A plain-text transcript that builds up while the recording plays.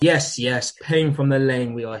Yes, Pain from the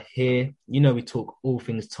Lane. We are here. You know, we talk all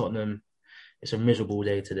things Tottenham. It's a miserable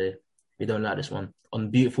day today. We don't like this one. On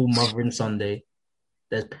beautiful Mothering Sunday,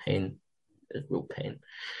 there's pain. There's real pain.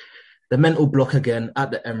 The mental block again at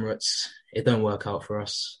the Emirates. It don't work out for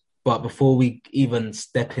us. But before we even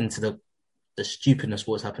step into the stupidness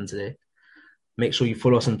what's happened today, make sure you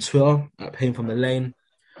follow us on Twitter at Pain from the Lane.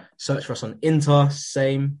 Search for us on Inter,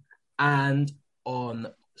 same. And on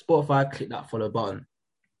Spotify, click that follow button.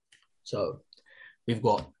 So we've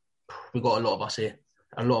got a lot of us here.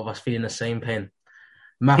 A lot of us feeling the same pain.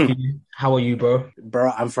 Matthew, how are you, bro?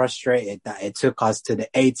 Bro, I'm frustrated that it took us to the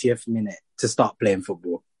 80th minute to start playing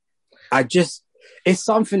football. It's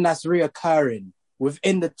something that's reoccurring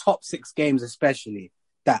within the top 6 games especially,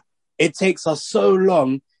 that it takes us so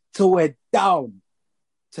long till we're down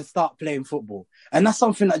to start playing football. And that's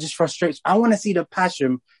something that just frustrates. I want to see the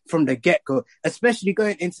passion from the get-go, especially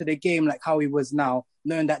going into the game like how he was now,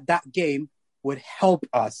 knowing that that game would help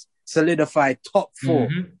us solidify top 4.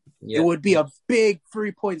 Mm-hmm. Yeah. It would be a big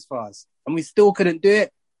 3 points for us. And we still couldn't do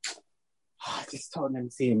it. This Tottenham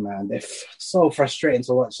team, man, they're so frustrating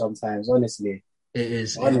to watch sometimes, honestly. It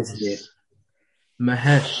is. Honestly.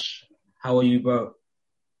 Mahesh, how are you, bro?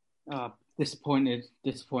 Disappointed,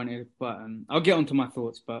 but I'll get onto my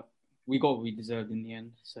thoughts. But we got what we deserved in the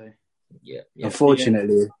end. So yeah.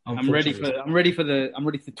 Unfortunately, I'm ready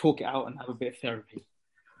to talk it out and have a bit of therapy.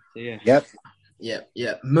 So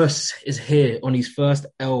Yep. Mus is here on his first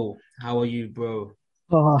L. How are you, bro?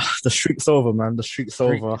 Oh, the streak's over, man. The streak's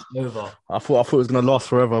over. I thought it was gonna last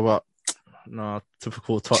forever, but no,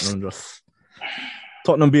 typical Tottenham. Just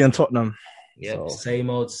Tottenham being Tottenham. Yeah, so, same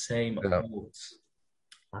old.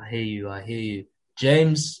 I hear you.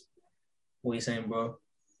 James, what are you saying, bro?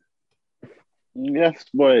 Yes,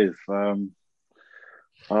 boys.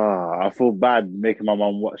 I feel bad making my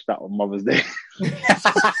mum watch that on Mother's Day.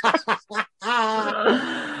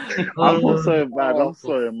 I feel so bad. I'm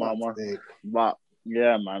sorry, Mama. But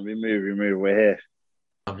yeah, man, we move. We're here.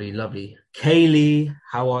 Lovely. Kaylee,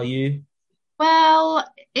 how are you? Well,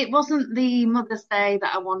 it wasn't the Mother's Day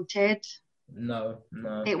that I wanted. No.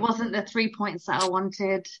 It wasn't the 3 points that I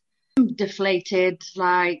wanted. I'm deflated.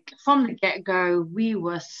 Like, from the get-go, we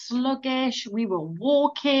were sluggish. We were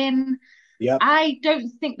walking. Yep. I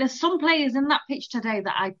don't think there's some players in that pitch today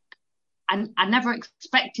that I never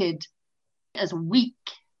expected as weak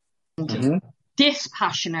and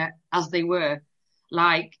dispassionate as they were.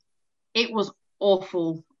 Like, it was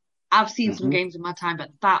awful. I've seen some games in my time,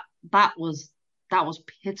 but that was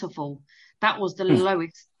pitiful. That was the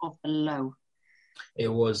lowest of the low. It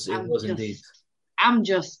was indeed.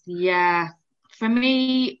 For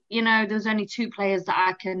me, there's only 2 players that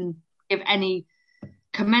I can give any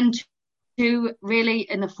comment to really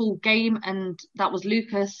in the full game, and that was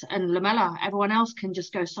Lucas and Lamella. Everyone else can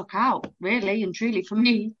just go suck out, really and truly, for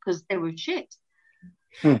me, because they were shit.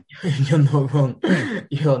 You're not wrong.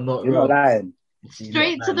 You're not lying.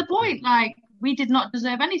 Straight to the point, like, we did not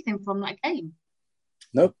deserve anything from that game.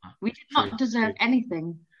 Nope. We did not deserve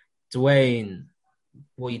anything. Dwayne,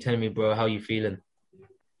 what are you telling me, bro? How are you feeling?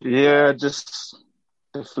 Yeah, just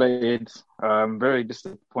deflated. Very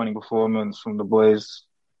disappointing performance from the boys.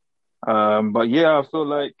 But yeah, I feel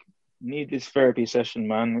like need this therapy session,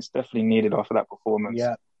 man. It's definitely needed after that performance.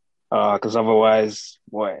 Yeah. Because otherwise,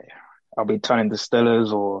 I'll be turning to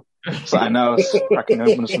Stellas or something else. Cracking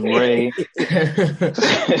open some Ray.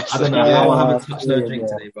 I don't know how I haven't touched no drink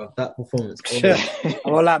today, bro. That performance.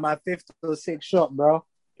 I'm on like my 5th or 6th shot, bro.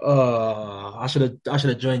 I should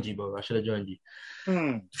have joined you, bro. I should have joined you.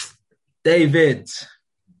 David,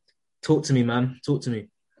 talk to me, man. Talk to me.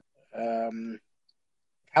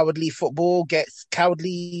 Cowardly football gets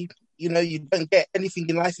cowardly. You don't get anything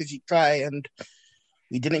in life if you try, and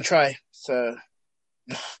we didn't try. So,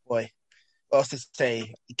 boy, what else to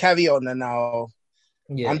say? Carry on, and now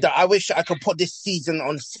I wish I could put this season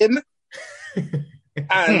on sim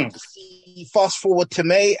and see fast forward to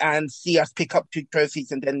May and see us pick up 2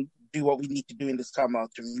 trophies and then do what we need to do in the summer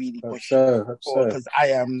to really push because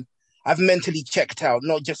I've mentally checked out,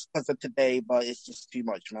 not just because of today, but it's just too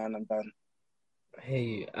much, man. I'm done.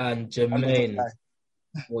 Hey, and Jermaine,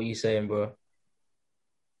 what are you saying, bro?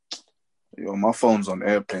 Yo, my phone's on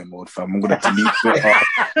airplane mode, fam. I'm gonna delete Twitter.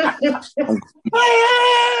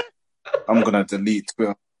 I'm gonna delete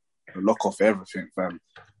Twitter, lock off everything, fam.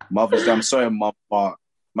 Mother's Day, I'm sorry, Mum, but I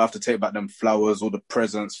might have to take back them flowers, all the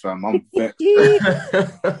presents, fam. I'm vexed.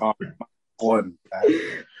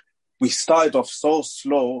 We started off so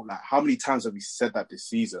slow. Like, how many times have we said that this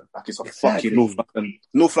season? Like, it's a fucking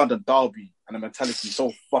North London derby, and the mentality is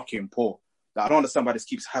so fucking poor. Like, I don't understand why this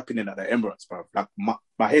keeps happening at the Emirates, bro. Like,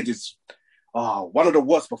 my head is... one of the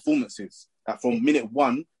worst performances. Like from minute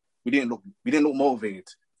one, we didn't look motivated.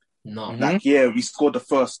 No. Like, yeah, we scored the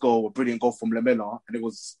first goal, a brilliant goal from Lamela, and it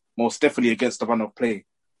was most definitely against the run of play.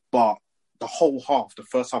 But the whole half, the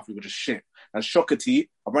first half, we were just shit. And Shokati,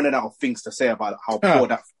 I'm running out of things to say about how poor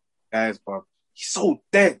that guy is, bro. He's so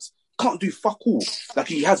dead. Can't do fuck all. Like,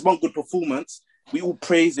 he has one good performance. We all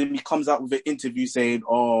praise him. He comes out with an interview saying,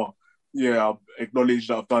 oh, yeah, I acknowledge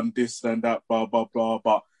that I've done this and that, blah, blah, blah.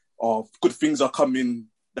 But, good things are coming,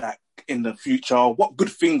 like, in the future. What good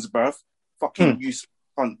things, bruv? Fucking useless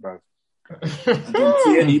cunt, bruv. And then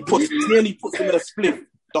Tierney puts him in a split.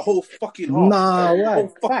 The whole fucking half. Nah, right.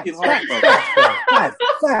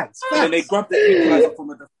 Facts. And then they grabbed the equaliser from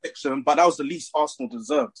a deflection, but that was the least Arsenal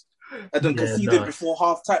deserved. And then conceded before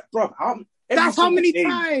half time. Bro, that's how many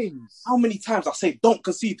times? How many times I say don't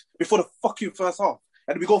concede before the fucking first half?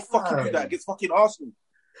 And we go fucking do that against fucking Arsenal.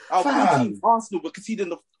 Our team, Arsenal, were conceding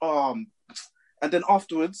the and then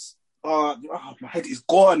afterwards, my head is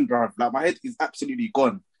gone, bro. Like, my head is absolutely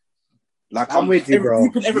gone. Like, I'm with you, bro.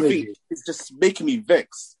 Everything is just making me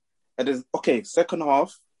vex. And then, second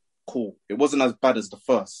half, cool. It wasn't as bad as the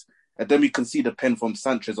first. And then we concede a pen from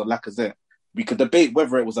Sanchez or Lacazette. We could debate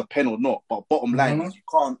whether it was a pen or not, but bottom line is you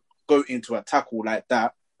can't go into a tackle like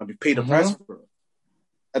that and be paid a price for it.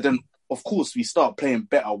 And then, of course, we start playing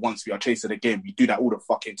better once we are chasing the game. We do that all the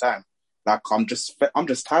fucking time. Like, I'm just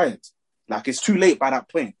tired. Like, it's too late by that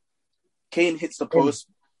point. Kane hits the post.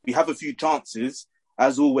 We have a few chances.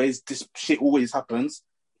 As always, this shit always happens.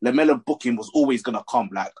 Lamela booking was always going to come.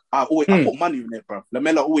 Like, I put money on it, bro.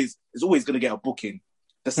 Lamela is always going to get a booking.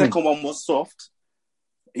 The second one was soft.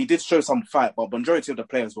 He did show some fight, but majority of the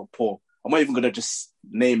players were poor. I'm not even going to just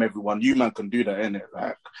name everyone. You man can do that, innit?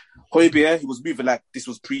 Like, Højbjerg, he was moving like this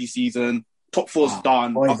was pre-season. Top four's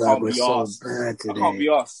done. I can't be asked. I can't be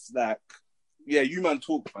asked. Like, yeah, you man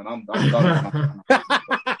talk, man. I'm done.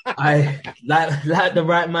 I like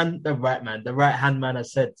the right hand man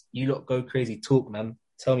has said, you lot go crazy, talk, man.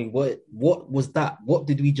 Tell me what was that? What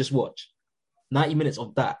did we just watch? 90 minutes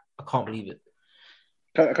of that. I can't believe it.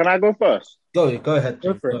 Can I go first? Go ahead.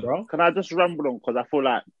 Go for it, bro. Can I just ramble on? Because I feel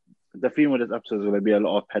like the theme of this episode is going to be a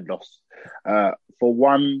lot of head loss. For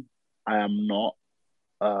one, I am not.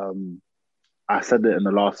 I said it in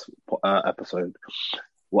the last episode.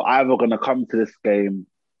 We're either going to come to this game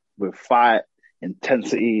with fight,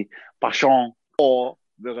 intensity, passion, or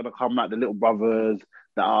we're going to come like the little brothers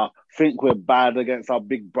that think we're bad against our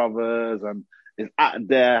big brothers and is at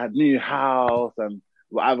their new house, and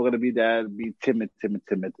we're either going to be there and be timid.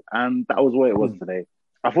 And that was what it was today.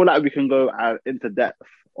 I feel like we can go into depth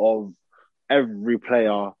of every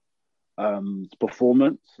player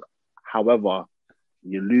performance. However,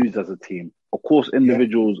 you lose as a team. Of course,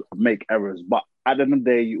 individuals make errors, but at the end of the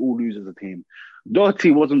day, you all lose as a team. Doherty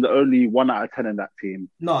wasn't the only 1 out of 10 in that team.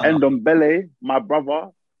 Ndombele, my brother,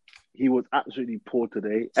 he was absolutely poor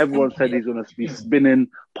today. Everyone said he's going to be spinning,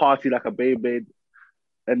 party like a baby.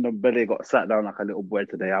 Ndombele got sat down like a little boy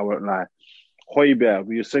today, I won't lie. Højbjerg,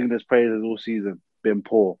 we were singing his praises all season, been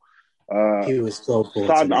poor. He was so poor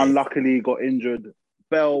Son today. Unluckily got injured.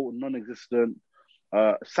 Bell, non-existent.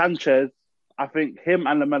 Sanchez, I think him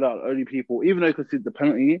and Lamela are the only people, even though he conceded the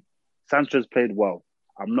penalty, Sanchez played well.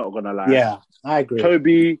 I'm not going to lie. Yeah, I agree.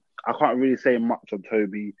 Toby, I can't really say much on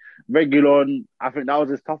Toby. Reguilon, I think that was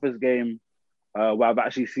his toughest game where I've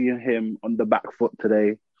actually seen him on the back foot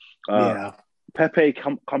today. Pepe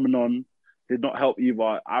coming on did not help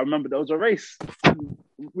either. I remember there was a race.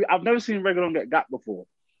 I've never seen Reguilon get gapped before,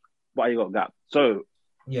 but he got gapped. So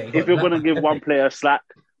if you're going to give one player slack,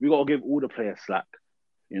 we got to give all the players slack.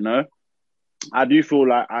 You know, I do feel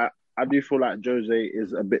like Jose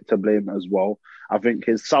is a bit to blame as well. I think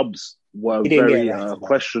his subs were very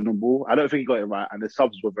questionable. I don't think he got it right, and his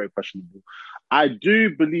subs were very questionable. I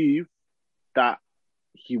do believe that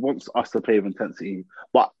he wants us to play with intensity,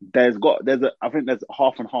 but I think there's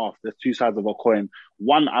half and half. There's two sides of a coin.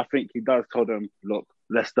 One, I think he does tell them, look,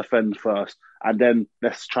 let's defend first, and then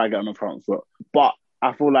let's try get on the front foot. But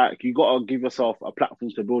I feel like you got to give yourself a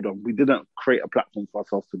platform to build on. We didn't create a platform for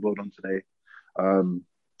ourselves to build on today,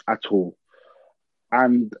 at all.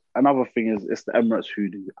 And another thing is, it's the Emirates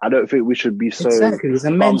hoodoo. I don't think we should be so... Exactly, it's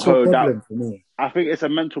a mental problem for me. I think it's a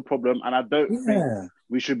mental problem, and I don't think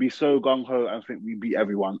we should be so gung-ho and think we beat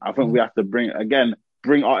everyone. I think we have to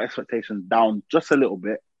bring our expectations down just a little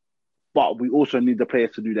bit, but we also need the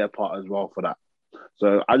players to do their part as well for that.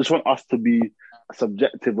 So I just want us to be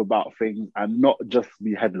subjective about things and not just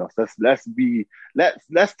be headless. Let's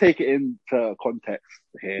take it into context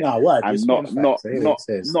here, and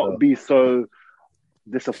not be so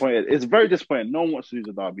disappointed. It's very disappointing. No one wants to lose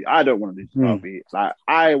a derby. I don't want to lose a derby. Like,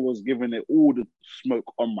 I was giving it all the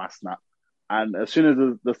smoke on my snap. And as soon as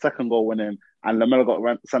the second goal went in and Lamela got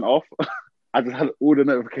sent off, I just had all the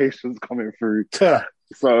notifications coming through.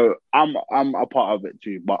 So I'm a part of it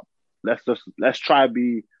too. But let's try to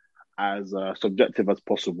be as subjective as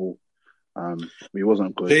possible. We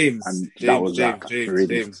wasn't good. James.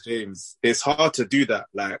 It's hard to do that.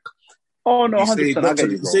 Like, oh no,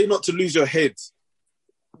 you say not to lose your head,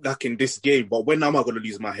 like in this game. But when am I going to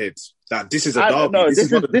lose my head? Like, this is a derby. No, this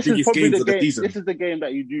is one of the biggest games of the season. This is the game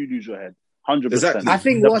that you do lose your head. 100%. Exactly. I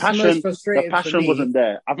think what's most frustrating the passion for me, wasn't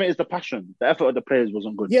there. I think it's the passion. The effort of the players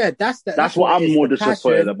wasn't good. Yeah, that's what I'm more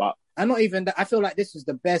disappointed about. And not even that. I feel like this was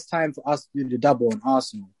the best time for us to do the double on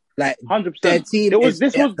Arsenal. Like 100%. Their team this was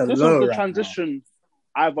the right transition,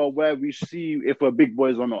 either where we see if we're big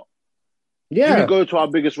boys or not. Yeah, do we go to our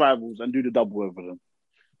biggest rivals and do the double over them?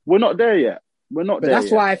 We're not there yet. But that's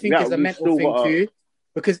yet. why I think it's a mental thing too.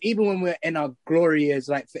 Because even when we're in our glory years,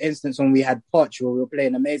 like for instance, when we had Poch, where we were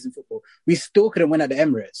playing amazing football, we still couldn't win at the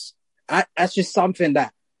Emirates. That's just something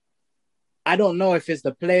that I don't know if it's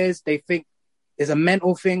the players. They think it's a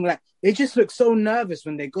mental thing. Like, they just look so nervous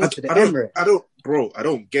when they go to the Emirates. I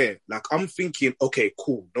don't get it. Like, I'm thinking, okay,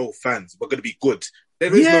 cool, no fans, we're gonna be good.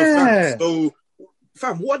 There is no fans. So,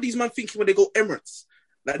 fam, what are these men thinking when they go Emirates?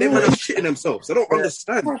 Like, they might have shitting themselves. I don't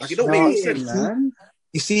understand. Like, it don't make sense, man.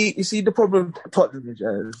 You see the problem Tottenham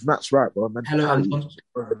is Matt's right, bro.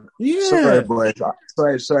 Yeah. Sorry,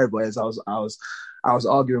 boys. I was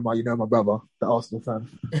arguing with my brother, the Arsenal fan.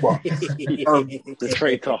 But, the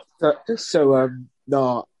traitor.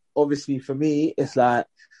 No, obviously for me, it's like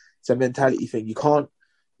it's a mentality thing. You can't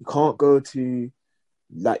go to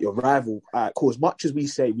like your rival. Cool, as much as we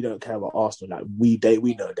say we don't care about Arsenal, like we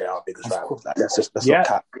know they're our biggest rivals. Like that's not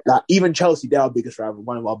cap. Like even Chelsea, they're our biggest rival,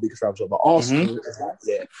 one of our biggest rivals. But Arsenal is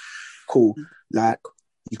like, cool. Like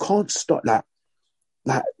you can't stop like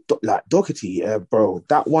Doherty, bro.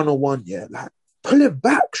 That 1-on-1, like pull it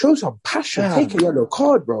back, show some passion, take a yellow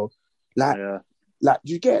card, bro. Like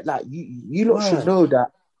you get like you lot should know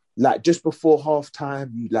that. Like just before half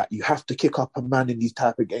time, you have to kick up a man in these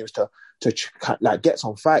type of games to like get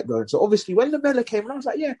some fight going. So obviously when Lamela came, I was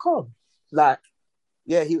like, yeah, calm. Like,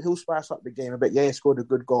 yeah, he'll spice up the game a bit. Yeah, he scored a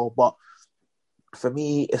good goal, but for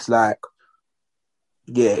me, it's like,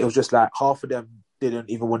 yeah, it was just like half of them didn't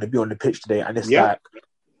even want to be on the pitch today, and it's like,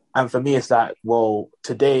 and for me, it's like, well,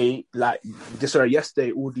 today, like,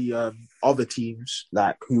 yesterday, all the other teams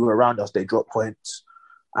like who were around us, they dropped points,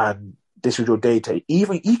 and this was your day to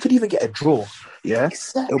you could even get a draw. Yeah,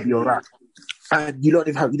 exactly. It'll be all right. And you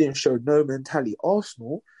didn't show no mentality.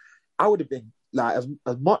 Arsenal, I would have been like,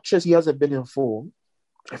 as much as he hasn't been in form,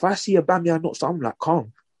 if I see a Aubameyang not start, I'm like,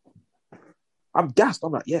 calm. I'm gassed.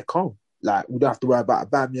 I'm like, yeah, calm. Like, we don't have to worry about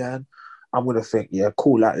Aubameyang. I'm gonna think, yeah,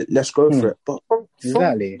 cool. Like, let's go for it. But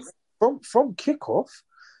from kickoff,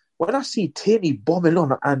 when I see Tierney bombing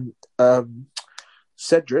on and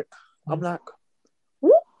Cedric, I'm like,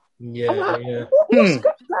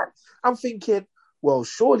 I'm thinking, well,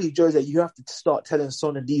 surely, Jose, you have to start telling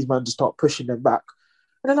Son and these men to start pushing them back.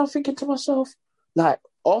 And then I'm thinking to myself, like,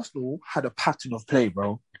 Arsenal had a pattern of play,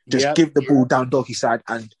 bro. Just give the ball down doggy side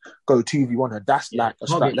and go 2v1. And that's like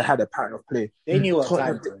they had a pattern of play. They knew what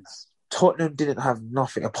time it was. Tottenham didn't have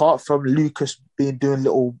nothing apart from Lucas doing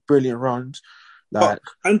little brilliant runs. Like,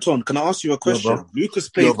 Anton, can I ask you a question? Lucas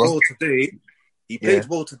played well today. He played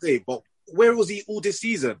well today, but where was he all this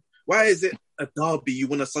season? Why is it a derby you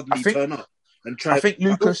want to suddenly turn up and try? I think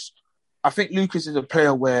Lucas is a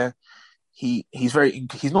player where he's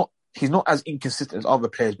not as inconsistent as other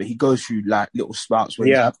players, but he goes through like little spouts where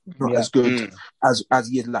he's not as good as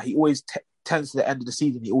he is. Like, he always tends to the end of the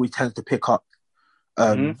season. He always tends to pick up.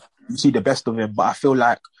 You see the best of him, but I feel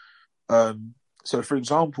like so for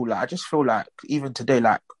example, like, I just feel like even today,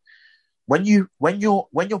 like when you're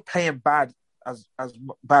playing bad as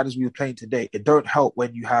bad as we were playing today, it don't help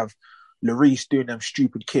when you have Lloris doing them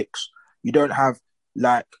stupid kicks. You don't have,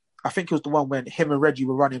 like, I think it was the one when him and Reggie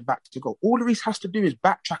were running back to go. All Lloris has to do is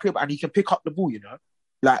backtrack up and he can pick up the ball, you know?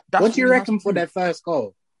 Like, that's what do you reckon for their first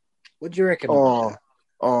goal? What do you reckon? Oh,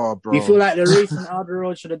 bro. You feel like Lloris and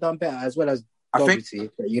Alderweireld should have done better, as well as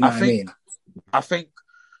Doherty, you know what I mean? I think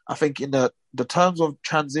in the terms of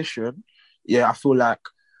transition, I feel like,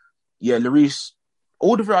 Lloris,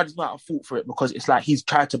 Alderweireld is not at fault for it because it's like he's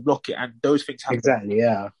tried to block it and those things happen. Exactly,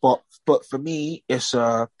 yeah. But for me, it's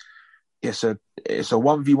a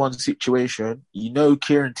 1v1 situation. You know,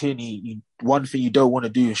 Kieran Tierney, one thing you don't want to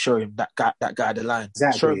do is show him that guy the line.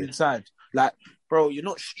 Exactly. Show him inside. Like, bro, you're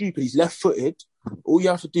not stupid. He's left-footed. All you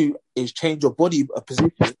have to do is change your body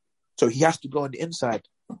position so he has to go on the inside.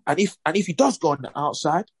 And if he does go on the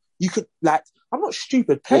outside, you could like. I'm not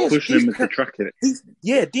stupid. Players pushing him to track it.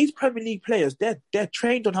 These Premier League players, they're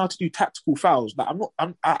trained on how to do tactical fouls. Like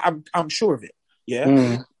I'm sure of it.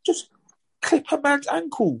 Yeah, just clip a man's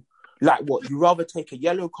ankle. Like what? You rather take a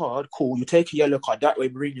yellow card? Cool. You take a yellow card. That way,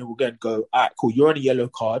 Mourinho will go, all right, cool. You're on a yellow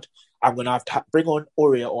card. I'm gonna have to bring on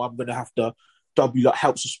Aurier, or I'm gonna have to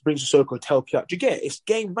bring Sissoko to help you out. Do you get it? It's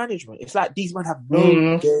game management. It's like these men have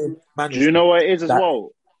no game management. Do you know what it is as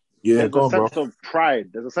well? Yeah, There's a sense of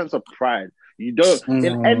pride. There's a sense of pride. You don't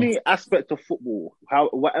in any aspect of football,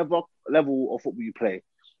 whatever level of football you play,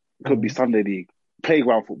 it could be Sunday league,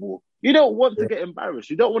 playground football. You don't want to get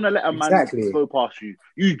embarrassed. You don't want to let a man go past you.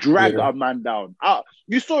 You drag a man down.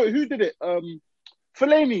 You saw it. Who did it?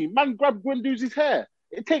 Fellaini. Man grabbed Guendouzi's hair.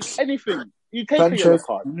 It takes anything. You take a yellow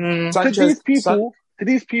card. To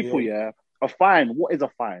these people, a fine. What is a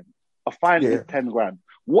fine? A fine is 10 grand.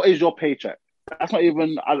 What is your paycheck? That's not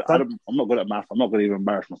even. I'm not good at math. I'm not going to even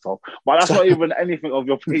embarrass myself. But that's not even anything of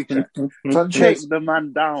your paycheck. Take the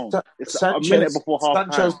man down. It's a minute before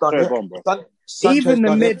half time. Sorry, go on, bro. Even the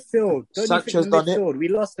midfield. Don't you think the midfield? We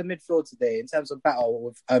lost the midfield today in terms of battle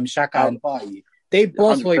with Xhaka and Partey. They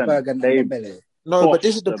boss Højbjerg and Dembele. No, but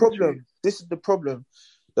this is the problem. This is the problem.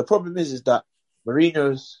 The problem is that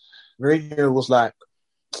Mourinho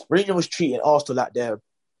was treating Arsenal like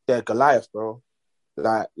they're Goliath, bro.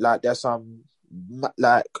 Like there's some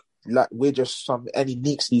like we're just some any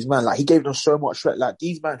neeks these man. Like he gave them so much threat. Like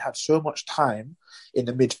these men had so much time in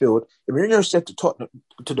the midfield. Mourinho said to Tottenham,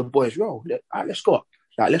 to the boys, let's go up.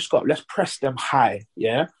 Like let's go up. Let's press them high.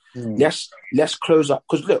 Yeah. Let's close up.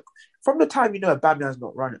 Because look, from the time Aubameyang's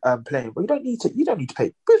not playing, but you don't need to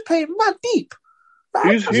pay. We're playing man deep.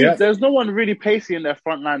 There's no one really pacey in their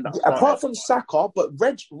front line. Apart from Saka, but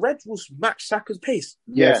Reg will match Saka's pace.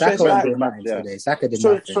 Yeah, Saka did match today. Saka did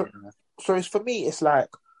match. So it's for me. It's like,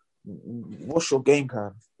 what's your game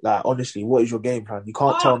plan? Like honestly, what is your game plan? You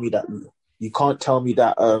can't tell me that. You can't tell me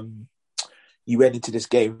that. You went into this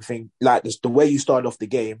game thing like this. The way you started off the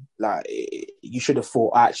game, like you should have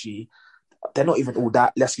thought actually they're not even all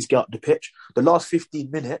that. Let's just get up the pitch. The last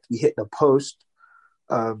 15 minutes, we hit the post.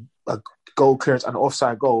 A goal clearance and an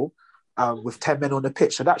offside goal with 10 men on the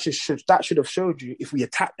pitch. So that should have showed you if we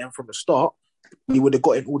attacked them from the start, we would have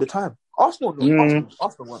got in all the time. Arsenal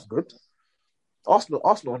weren't good. Arsenal.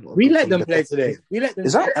 We let them play today. We let them.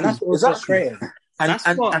 Exactly. And that's what was frustrating. And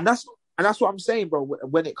that's what I'm saying, bro.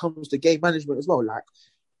 When it comes to game management as well, like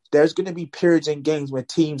there's going to be periods in games where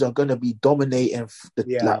teams are going to be dominating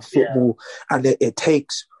football, and it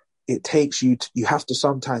takes you have to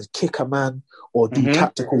sometimes kick a man or do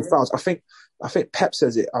tactical fouls. I think Pep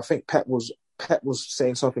says it. I think Pep was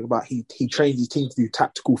saying something about he trains his team to do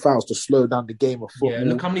tactical fouls to slow down the game of football. Yeah,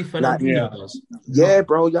 look how many Fernandinho does. Yeah,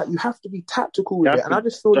 bro. Like, you have to be tactical with it, and I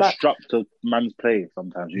just feel like disrupt a man's play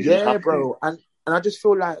sometimes. Bro, and I just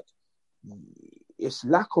feel like it's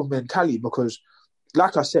lack of mentality because,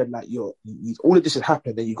 like I said, like you all of this is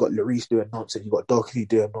happening. Then you got Lloris doing nonsense. You got Doherty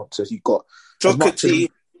doing nonsense. You got Doherty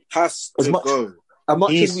has to go. As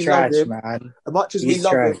much He's as we trash, love him, man. as much as we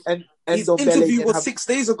love him, and his interview was 6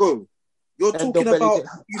 days ago. You're talking about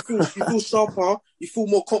you feel sharper, you feel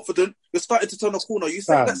more confident. You're starting to turn a corner. You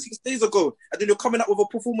said that 6 days ago, and then you're coming up with a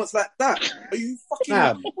performance like that. Are you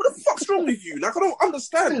fucking? What the fuck's wrong with you? Like I don't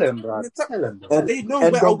understand. Tell him, bro. They know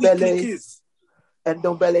where our weak link is.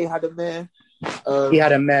 Ndombele had a mare. He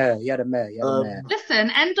had a mare. Listen,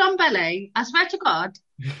 Ndombele, I swear to God,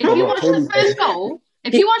 if you watch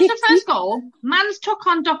the first goal, man's took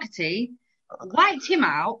on Doherty, wiped him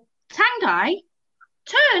out, Tanguy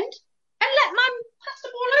turned and let man pass the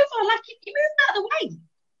ball over like he moved out of the way.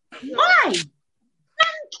 Why?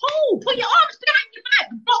 Man tall, put your arms behind your back,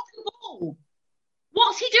 block the ball.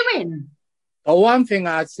 What's he doing? The one thing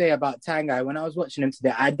I'd say about Tanguy, when I was watching him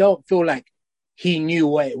today, I don't feel like he knew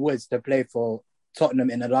what it was to play for Tottenham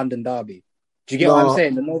in the London Derby. Do you get what I'm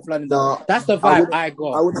saying? The North London Derby. That's the vibe I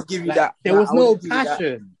got. I wouldn't give you that. There was no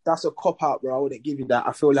passion. That's a cop-out, bro. I wouldn't give you that.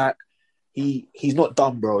 I feel like he's not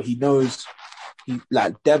dumb, bro. He knows.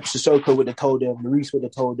 Sissoko would have told him. Lloris would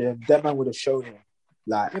have told him. That man would have shown him.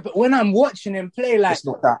 But when I'm watching him play, it's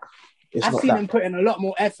not that. I've seen him put in a lot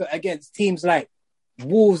more effort against teams like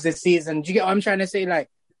Wolves this season. Do you get what I'm trying to say? Like,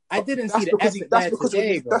 I didn't see the effort there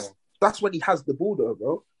today, bro. That's when he has the ball, though,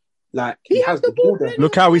 bro. Like, he has the ball there.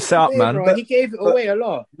 Look how we set up, man. Bro. He gave it away a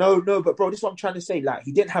lot. No, but bro, this is what I'm trying to say. Like,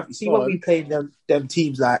 he didn't have. See, when we played them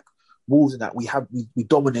teams like Wolves and that, we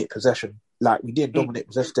dominate possession. Like, we didn't dominate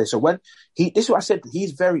possession today. So when this is what I said. He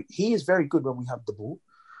is very good when we have the ball,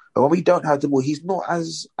 but when we don't have the ball, he's not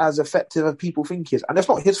as effective as people think he is. And that's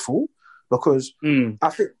not his fault. because I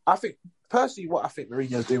think personally what I think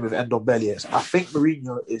Mourinho's doing with Ndombele is I think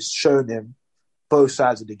Mourinho is showing him both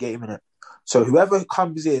sides of the game, innit? So whoever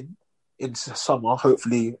comes in summer,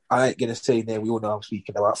 hopefully, I ain't gonna say name. We all know I'm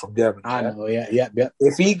speaking about from Germany. I know, yeah.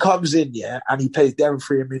 If he comes in, and he plays Darren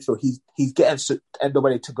free in midfield, he's getting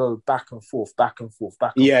Ndombele to go back and forth. I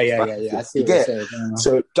see what you're saying.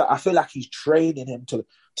 So I feel like he's training him to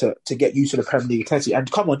get used to the Premier League intensity.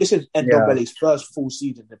 And come on, this is Ndombele's first full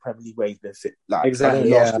season in the Premier League where he's been fit. Like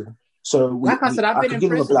exactly, last year. So I said, I've been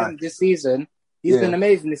impressed with him this season. He's been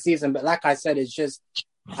amazing this season, but like I said, it's just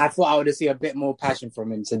I thought I would have seen a bit more passion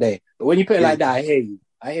from him today. But when you put it like that, I hear you.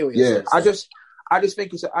 I hear what you're saying. I just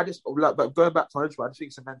think but going back to my I just think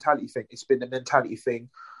it's a mentality thing. It's been a mentality thing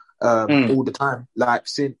all the time. Like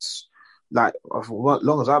since as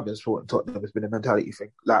long as I've been supporting Tottenham, it's been a mentality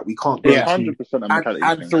thing. Like we can't go to 100% a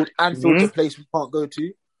mentality thing. Anfield's a place we can't go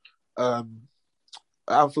to.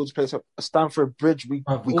 Anfield's a place, Stamford Bridge, we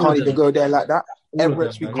can't even go there like that.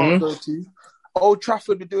 Emirates we can't go to. Old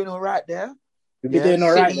Trafford, we're doing all right there. We've been doing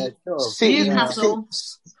all right there. Sure.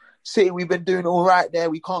 City, we've been doing all right there.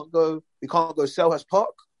 We can't go Selhurst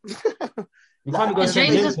Park. We can't go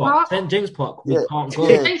St James Park. We can't go.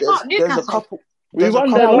 There's a couple. We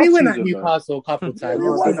went at Newcastle a couple times.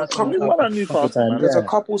 There's a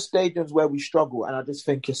couple stadiums where we struggle, and I just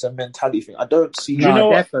think it's a mentality thing. I don't see. Do you know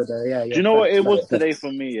what it was today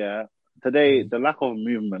for me? Yeah, today the lack of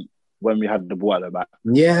movement when we had the ball at the back.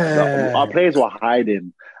 Yeah, our players were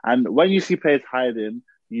hiding, and when you see players hiding,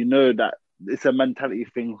 you know that it's a mentality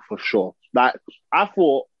thing for sure. Like I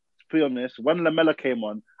thought, to be honest, when Lamela came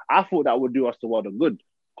on, I thought that would do us the world of good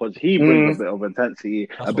because he brings a bit of intensity,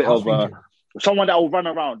 a bit of someone that will run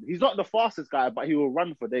around. He's not the fastest guy, but he will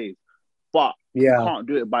run for days. But he can't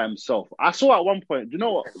do it by himself. I saw at one point, do you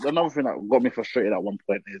know what? Another thing that got me frustrated at one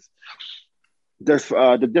point is there's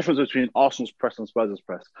the difference between Arsenal's press and Spurs'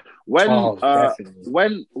 press. When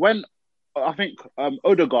I think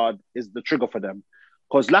Odegaard is the trigger for them,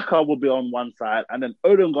 because Laka will be on one side, and then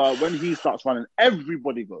Odegaard, when he starts running,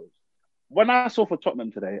 everybody goes. When I saw for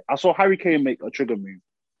Tottenham today, I saw Harry Kane make a trigger move.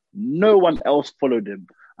 No one else followed him.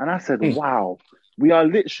 And I said, wow, we are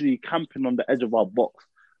literally camping on the edge of our box.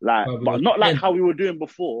 But not like how we were doing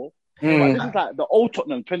before. But this is like the old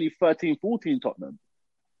Tottenham, 2013-14 Tottenham.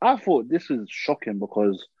 I thought this was shocking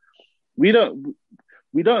because we don't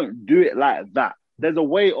do it like that. There's a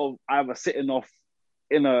way of either sitting off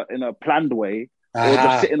in a planned way or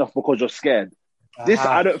just sitting off because you're scared. This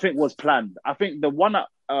I don't think was planned. I think the one at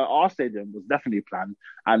our stadium was definitely planned,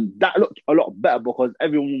 and that looked a lot better because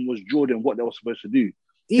everyone was drilled in what they were supposed to do.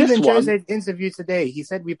 Even Jose's interview today, he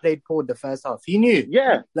said we played poor the first half. He knew.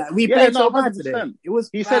 Yeah. Like we played so bad today. It was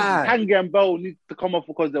He said Tanguy and Bell need to come off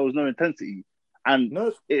because there was no intensity. And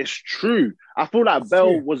it's true. I feel like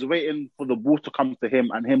Bell was waiting for the ball to come to him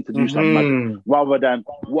and him to do something magic rather than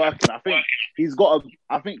working. I think he's got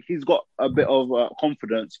a bit of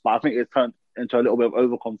confidence, but I think it's turned into a little bit of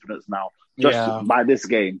overconfidence now just by this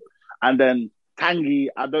game. And then Tanguy,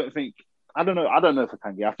 I don't know for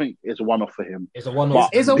Tanguy. I think it's a one-off for him. It's a one-off.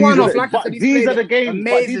 It's a one-off. These are the games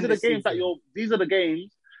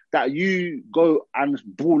that you go and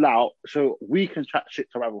ball out so we can chat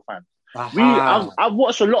shit to rival fans. I've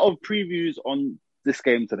watched a lot of previews on this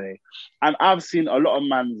game today, and I've seen a lot of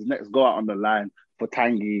man's necks go out on the line for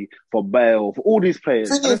Tanguy, for Bale, for all these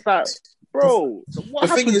players. And it's like, bro, what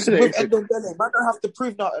the thing is today? with Ndombele, man don't have to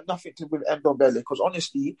prove nothing with Ndombele because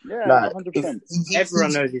honestly, 100%.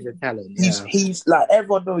 Everyone knows he's a talent. He's like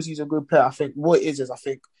everyone knows he's a good player. I think what it is I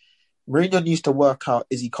think Mourinho needs to work out: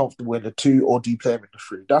 is he comfortable in the 2 or do you play him in the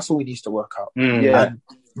 3? That's all he needs to work out. And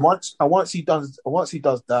once he does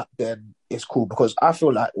that, then it's cool because I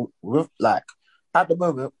feel like at the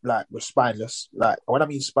moment, like we're spineless. Like when I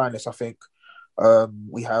mean spineless, I think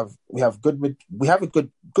we have a good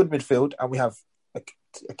midfield and we have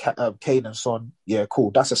Kane and Son. Yeah,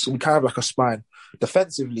 cool. We kind of like a spine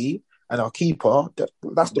defensively, and our keeper.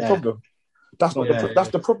 That's the problem. That's not that's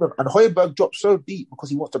the problem. And Højbjerg dropped so deep because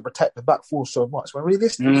he wants to protect the back four so much. When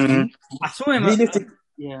realistically, I saw him.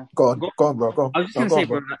 Go on, bro. Go on. I was just gonna say,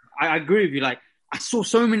 bro. I agree with you. Like I saw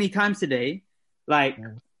so many times today, like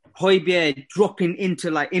Højbjerg dropping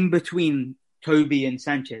into like in between Toby and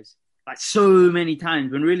Sanchez, like so many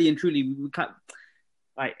times. When really and truly we can't.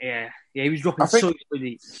 Like he was dropping so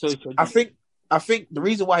deep. I think the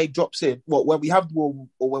reason why he drops in, when we have the ball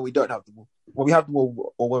or when we don't have the ball. When we have the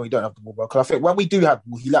ball or when we don't have the ball, bro. Because I think when we do have the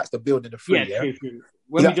ball, he likes to build in the free. True.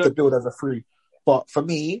 He likes to build as a free. But for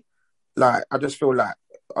me, like I just feel like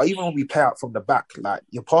even when we play out from the back, like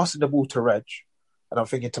you're passing the ball to Reg, and I'm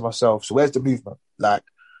thinking to myself, so where's the movement? Like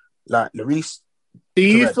Lloris Do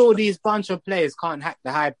you Correct. feel these bunch of players can't hack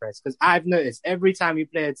the high press? Because I've noticed every time we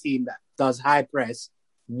play a team that does high press,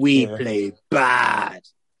 we play bad.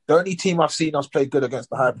 The only team I've seen us play good against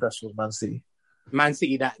the high press was Man City. Man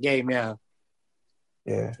City, that game, yeah.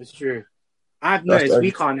 Yeah. It's true. I've noticed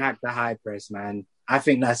we can't hack the high press, man. I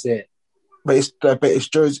think that's it. But it's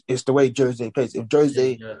the way Jose plays. If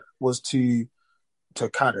Jose was to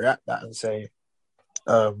counteract that and say,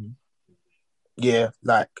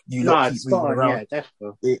 like you lot keep moving around,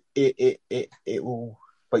 it will.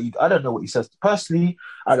 But I don't know what he says. Personally,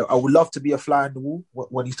 I would love to be a fly on the wall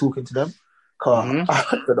when he's talking to them. I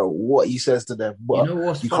don't know what he says to them.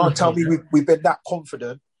 But you can't tell me we've been that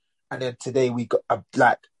confident, and then today we got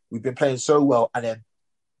we've been playing so well, and then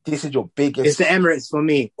this is your biggest. It's the Emirates for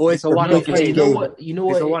me, or it's a one-off game. You know what?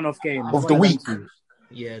 It's a one-off game of the week.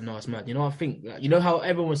 Yeah, no, it's mad. You know, I think you know how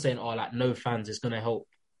everyone was saying, no fans is gonna help,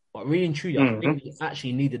 but really and truly, I think we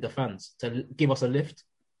actually needed the fans to give us a lift.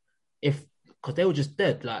 Because they were just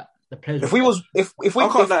dead, like the players. If we was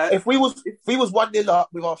 1-0 up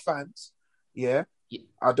with our fans,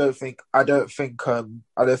 I don't think we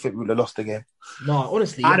would have lost the game. No,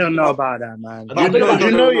 honestly, I don't know about that, man. Do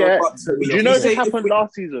you know this happened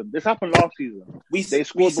last season? This happened last season. They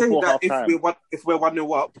scored before half time. If we're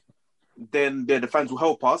 1-0 up, then the fans will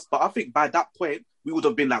help us. But I think by that point we would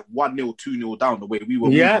have been like 1-0, 2-0 down the way we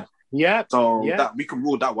were. So that we can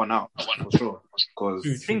rule that one out for sure.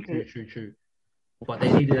 True. But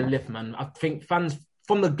they needed a lift, man. I think fans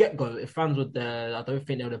from the get-go, if fans were there, I don't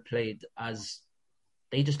think they would have played as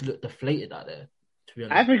they just looked deflated out there. To be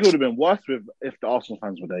honest, I think it would have been worse if the Arsenal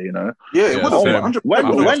fans were there. You know, it would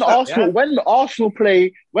have. When Arsenal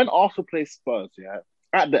play Spurs,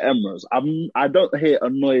 at the Emirates, I don't hear a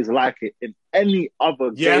noise like it in any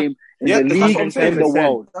other game in the league and in the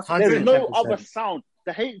world. There's no other sound.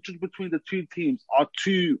 The hatred between the two teams are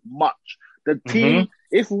too much. The team,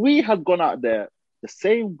 if we had gone out there the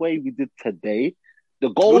same way we did today, the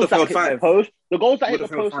goals that hit the post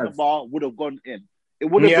and the bar would have gone in. It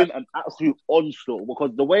would have been an absolute onslaught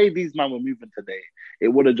because the way these men were moving today, it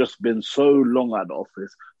would have just been so long at the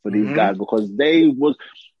office for these guys because they was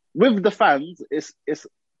with the fans. It's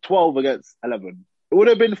 12 against 11. It would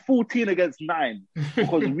have been 14 against 9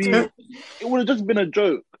 because it would have just been a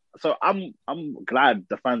joke. So I'm glad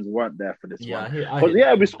the fans weren't there for this one.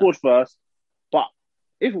 Because we scored first, but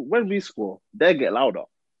when we score, they get louder,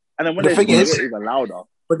 and then when they get even louder.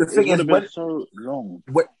 But the thing is, been so long.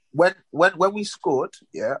 When we scored,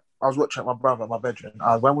 I was watching my brother in my bedroom.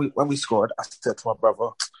 When we scored, I said to my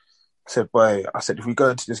brother, boy, if we go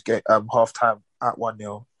into this game half time at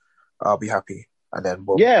 1-0, I'll be happy. And then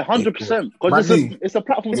 100%. Because it's a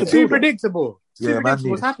platform. It's too predictable.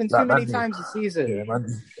 It's happened too many times this season. Yeah,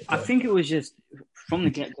 I think it was just from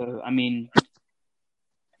the get-go. I mean,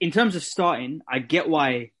 in terms of starting, I get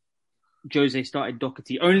why Jose started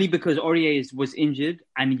Doherty, only because Aurier was injured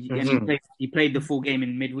and he played the full game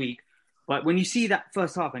in midweek. But when you see that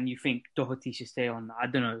first half and you think Doherty should stay on, I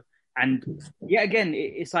don't know. And again,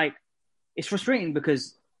 it's like, it's frustrating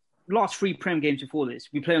because last 3 Prem games before this,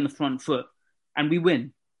 we play on the front foot and we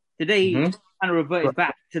win. Today, kind of reverted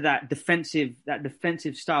back to that defensive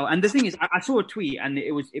style. And the thing is, I saw a tweet and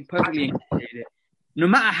it perfectly encapsulated it. No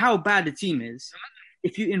matter how bad the team is,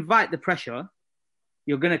 if you invite the pressure,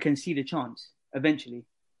 you're going to concede a chance eventually.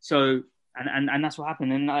 So, and that's what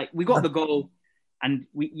happened. And like, we got the goal and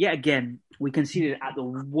we conceded at the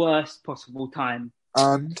worst possible time.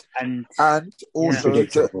 And also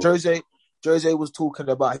Jose was talking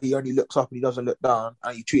about he only looks up and he doesn't look down,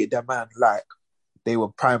 and he treated that man like they were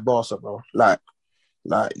prime Barca, bro.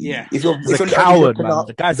 If you're a coward, man.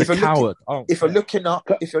 The guy's a coward. If you're looking up,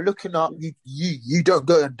 you don't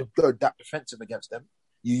go that defensive agage them.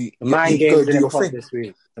 The mind games didn't pop this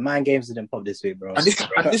week. The mind games didn't pop this week, bro. And this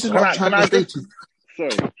is what I'm trying to say to you.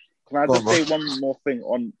 Sorry, can I just say one more thing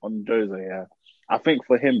on Jose? Yeah, I think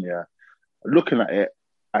for him, looking at it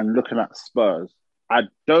and looking at Spurs, I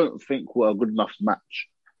don't think we're a good enough match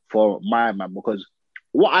for my man, because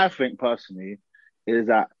what I think personally is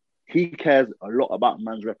that he cares a lot about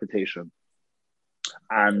man's reputation.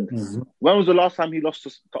 And when was the last time he lost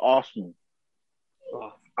to Arsenal?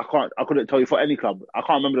 I couldn't tell you for any club. I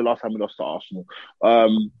can't remember the last time he lost to Arsenal.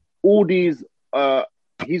 All these,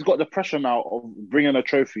 he's got the pressure now of bringing a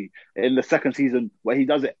trophy in the second season where he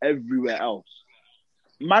does it everywhere else.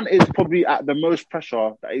 Man is probably at the most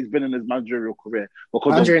pressure that he's been in his managerial career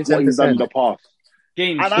because of what he's done in the past.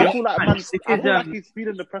 And I feel like he's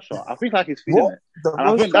feeling the pressure. I think like he's feeling it. And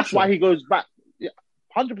I think that's why he goes back.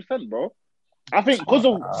 100%, bro. I think because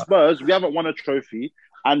of Spurs, we haven't won a trophy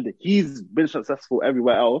and he's been successful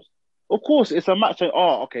everywhere else. Of course, it's a match.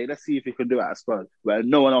 Okay, let's see if he can do it at Spurs, where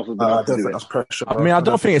no one else was going to do it. That's pressure. I mean, I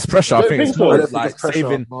don't think it's pressure. I think it's so. more like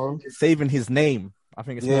saving his name. I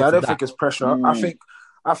think it's more I don't think it's pressure.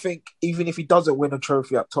 I think even if he doesn't win a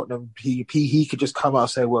trophy at Tottenham, he could just come out and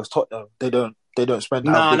say, "Well, it's Tottenham. They don't spend."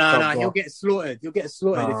 No. He'll get slaughtered. You'll get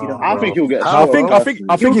slaughtered if you don't. I think he'll get. I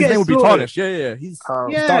think his name will be tarnished. Yeah. He's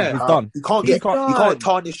done. He's done. You can't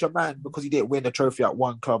tarnish a man because he didn't win a trophy at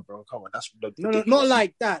one club, bro. Come on, that's ridiculous. Not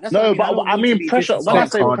like that. That's no, but I mean pressure. When I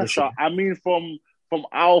say pressure, I mean from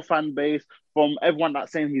our fan base, from everyone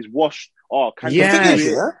that's saying he's washed. That's what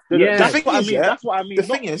I mean. That's what I mean. The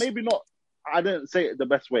thing is, maybe not. I didn't say it the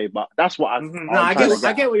best way, but that's what I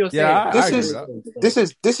get what you're saying. This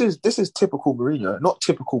is typical Mourinho, not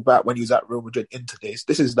typical back when he was at Real Madrid into this.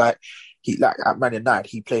 This is like at Man United,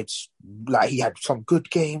 he played like he had some good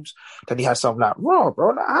games, then he had some like, bro,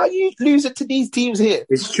 like, how are you losing to these teams here?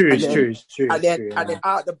 It's true. And then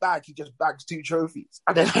out the bag, he just bags 2 trophies,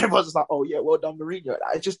 and then everyone's just like, oh yeah, well done, Mourinho.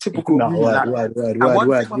 Like, it's just typical. Word.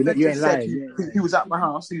 You ain't lying. He was at my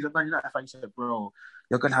house. He was a Man United fan. He said, bro,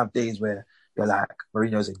 you're gonna have days where you're like,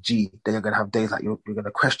 Mourinho's a G. Then you're gonna have days like you're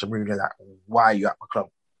gonna question Mourinho, like, why are you at my club?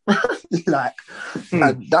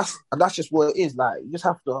 And that's just what it is. Like, you just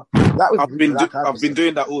have to. I've been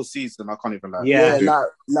doing that all season. I can't even lie.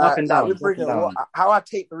 Up and down. How I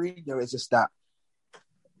take Mourinho is just that.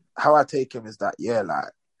 How I take him is that,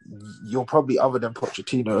 like, you're probably, other than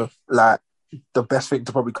Pochettino, like, the best thing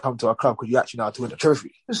to probably come to our club because you actually know how to win a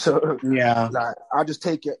trophy. So like, I just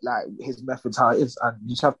take it like his method's how it is, and you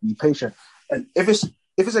just have to be patient. And if it's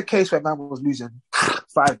a case where man was losing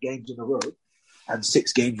 5 games in a row and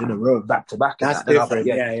 6 games in a row back to back, that's different.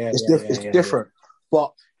 It's different.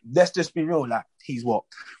 But let's just be real. Like, he's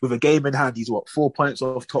with a game in hand, he's 4 points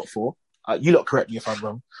off top 4. You lot correct me if I'm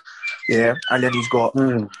wrong. Yeah, and then he's got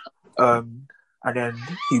and then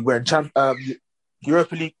he went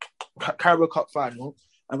Europa League, Carabao Cup final,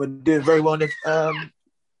 and we're doing very well in the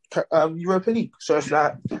Europa League. So it's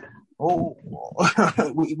like,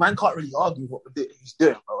 man can't really argue what he's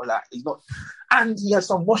doing, bro. Like, he's not, and he has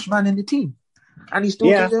some wash man in the team, and he's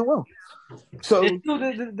still doing well. So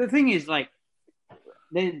the thing is, like,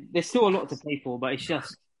 there's still a lot to play for, but it's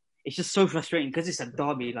just so frustrating because it's a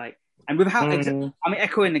derby, like. And with how,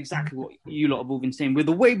 echoing exactly what you lot have all been saying, with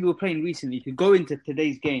the way we were playing recently, to go into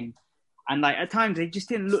today's game, and like at times they just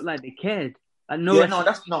didn't look like they cared.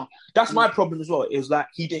 That's my problem as well. Is like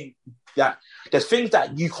he didn't. Like, there's things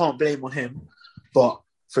that you can't blame on him, but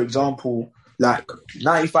for example, like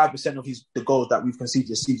 95% of the goals that we've conceded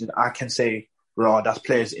this season, I can say, that's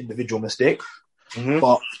players' individual mistake.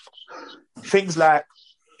 But things like,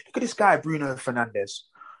 look at this guy Bruno Fernandes.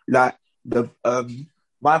 Like,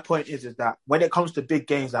 my point is that when it comes to big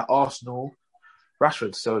games like Arsenal,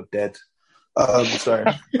 Rashford's so dead.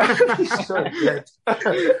 Sorry. He's so dead.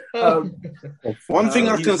 One thing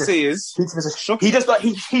I can say is he just like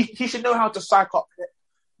he should know how to psych up.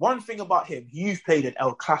 One thing about him, you've played in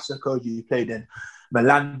El Clasico, you played in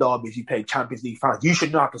Milan derbies, you played Champions League finals. You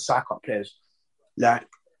should know how to psych up players. Like,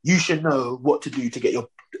 you should know what to do to get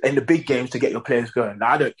in the big games to get your players going. Now,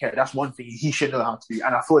 I don't care. That's one thing he should know how to do,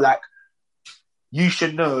 and I feel like you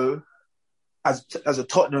should know, as a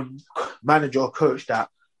Tottenham manager or coach, that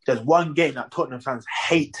there's one game that Tottenham fans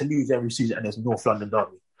hate to lose every season, and it's North London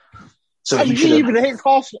Derby. So he even hates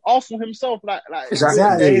Arsenal himself, like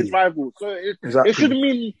exactly. His rival. So it should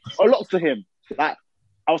mean a lot to him. Like,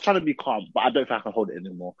 I was trying to be calm, but I don't think I can hold it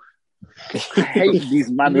anymore. I hate these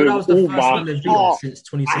man with all my heart. Since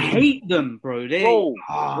 2016. I hate them, bro.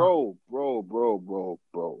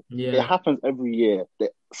 Bro. Yeah. It happens every year. The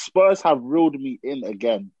Spurs have reeled me in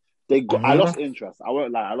again. I lost interest. I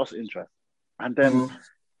won't lie. I lost interest. And then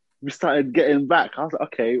we started getting back. I was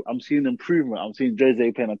like, okay, I'm seeing improvement. I'm seeing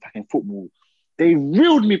Jose playing attacking football. They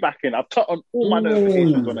reeled me back in. I've turned on all my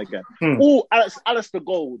notifications on again. All Alistair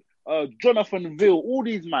Gold, Jonathan Veal, all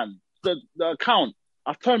these man, the account.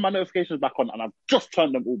 I've turned my notifications back on, and I've just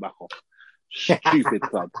turned them all back off. Stupid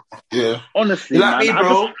club. Yeah. Honestly, you're like me,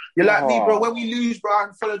 bro. You're like me, bro. When we lose, bro,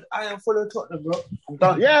 I am full of Tottenham, bro. I'm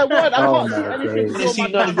done. Yeah, word. I can't see anything. You see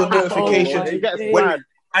none of your notifications. It gets mad.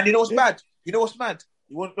 And you know what's mad? You know what's mad?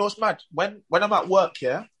 When I'm at work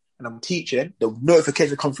here and I'm teaching, the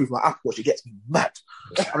notification comes through from my Apple Watch. It gets me mad.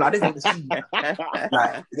 I'm like, I didn't want to see you.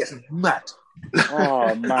 Like, it gets me mad.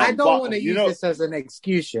 Oh man! I don't want to use this as an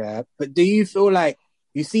excuse, but do you feel like,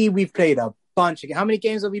 you see, we've played a bunch of games. How many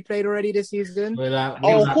games have we played already this season? We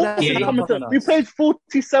played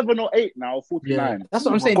 47 or 8 now, 49. Yeah. That's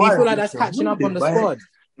what I'm saying. Do you feel like that's catching up on the squad?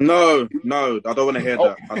 No, I don't want to hear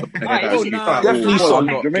that. I don't want to hear that. Oh, It's nah. Definitely Son.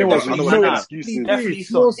 Jermaine wants I don't no want to hear that. excuses. Definitely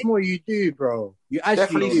Small, Son. small, you do, bro. You actually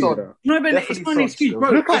Definitely do. Son. No, but Definitely it's not an Son excuse, still. bro.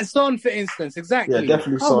 Look at Son, for instance. Exactly. Yeah,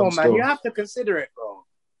 definitely Come Son on, man. still. You have to consider it, bro.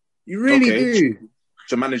 You really Okay. do.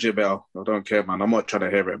 To manage it better. I don't care, man. I'm not trying to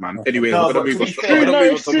hear it, man. Anyway, No, we're gonna but move to on. be We're fair- gonna No, move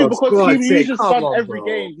on it's to true Moss. because God's he sake, uses come Son on, every bro.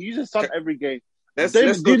 game. He uses Son every game. Let's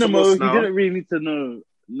David go to Dynamo, Moss he now. didn't really need to know.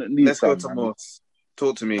 Need Let's go Son, to man. Moss.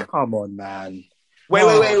 Talk to me. Come on, man.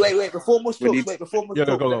 Wait. Before Mus We talks, need- Yeah,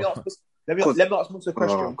 let go. me ask Mus, Cause- let me ask Mus a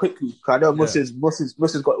question quickly. 'Cause I know Mus has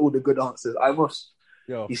got all the good answers. Mus.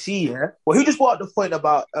 Yo. You see, yeah. Well, who just brought up the point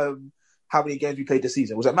about how many games we played this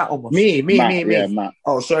season? Was it Matt or Mus? Me. Yeah, Matt.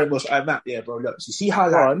 Oh, sorry, Mus. Matt. Yeah, bro. Look, you see how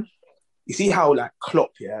Go on. you see how like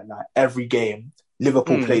Klopp, yeah, like every game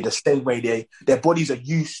Liverpool play the same way. Their bodies are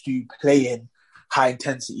used to playing high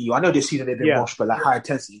intensity. I know this season they've been washed, but like high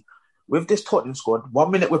intensity. With this Tottenham squad,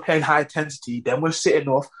 1 minute we're playing high intensity, then we're sitting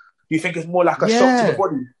off. Do you think it's more like a shock to the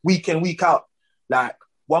body, week in, week out? Like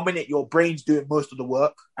 1 minute your brain's doing most of the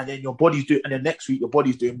work, and then your body's doing, and then next week your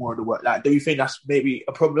body's doing more of the work. Like, do you think that's maybe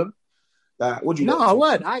a problem? What do you? No,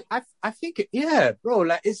 word. I think bro.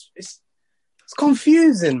 Like it's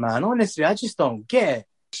confusing, man. Honestly, I just don't get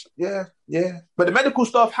it. Yeah. But the medical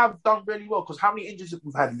staff have done really well because how many injuries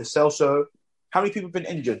we've had in the Celso? How many people have been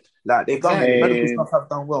injured? Like they've done. Exactly. Medical staff have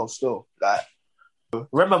done well still. Like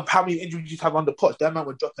remember how many injuries you used to have on the pots? That man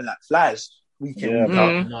were dropping like flies weekend. Yeah, week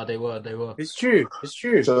out. No, they were. It's true.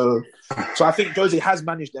 So I think Jose has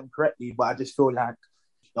managed them correctly, but I just feel like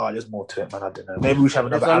there's more to it, man. I don't know. Maybe we should have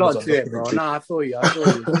There's another a lot Amazon to it, bro. documentary. Nah, I feel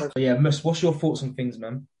you. But yeah, Mus, what's your thoughts on things,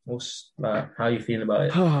 man? What's how you feeling about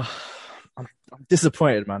it? I'm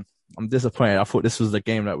disappointed, man. I'm disappointed. I thought this was the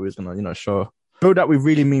game that we was gonna, show that we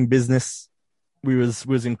really mean business. We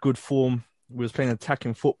was in good form. We was playing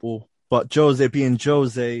attacking football. But Jose being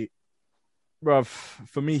Jose, bruv,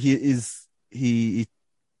 for me he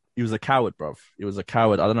was a coward, bruv. He was a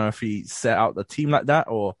coward. I don't know if he set out the team like that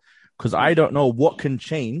or because I don't know what can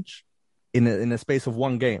change in the space of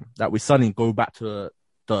one game that we suddenly go back to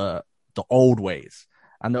the old ways.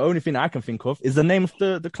 And the only thing I can think of is the name of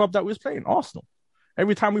the club that we was playing, Arsenal.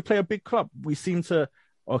 Every time we play a big club, we seem to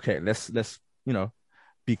let's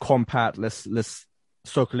be compact. Let's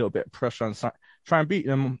soak a little bit of pressure and try and beat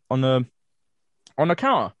them on the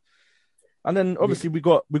counter. And then obviously we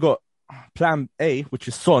got plan A, which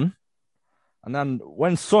is Son. And then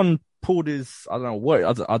when Son pulled his, I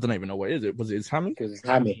don't even know what it is. Was it his hammy? Because it's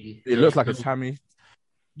hammy. It looks like it's hammy.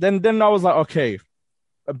 Then I was like, okay.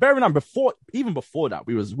 Bear in mind, even before that,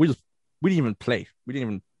 we didn't even play. We didn't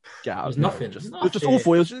even get out. It was nothing. It was just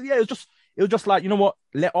awful. It was just like, you know what?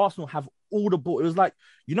 Let Arsenal have all the ball. It was like,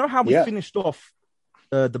 you know how we finished off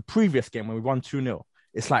the previous game when we won 2-0.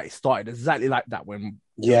 It's like it started exactly like that when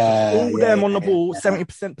them on the ball,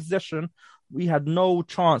 70% possession. We had no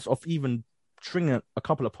chance of even stringing a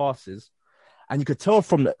couple of passes, and you could tell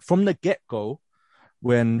from the get go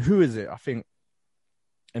when who is it? I think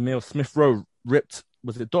Emil Smith Rowe ripped.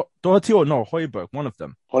 Was it Doherty or no Højbjerg? One of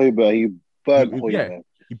them. Højbjerg, he burned Højbjerg. Yeah,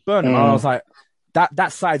 he burned him. And I was like,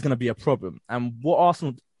 that side's gonna be a problem. And what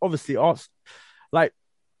Arsenal obviously like,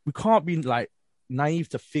 we can't be like naive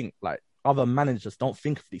to think like other managers don't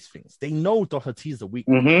think of these things. They know Doherty's a weak.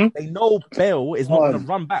 They know Bale is not going to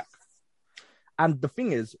run back. And the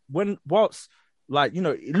thing is, whilst like,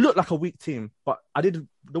 it looked like a weak team, but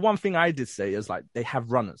the one thing I did say is like they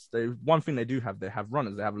have runners. One thing they have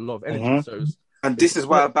runners. They have a lot of energy. So and this is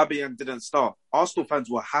why Aubameyang didn't start. Arsenal fans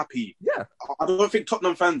were happy. Yeah, I don't think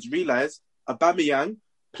Tottenham fans realise Aubameyang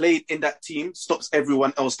played in that team stops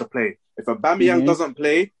everyone else to play. If Aubameyang doesn't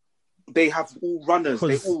play, they have all runners.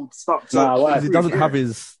 They all start to. He doesn't have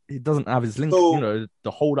his link. So, the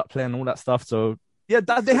hold up play and all that stuff. So yeah,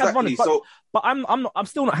 they have runners. But I'm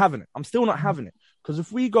still not having it. I'm still not having it because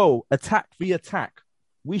if we go attack v attack,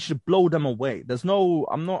 we should blow them away.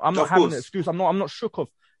 I'm not having an excuse. I'm not shook of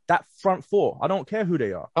that front four. I don't care who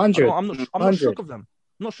they are. I'm not shook of them.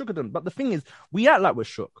 I'm not shook of them. But the thing is, we act like we're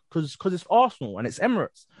shook because it's Arsenal and it's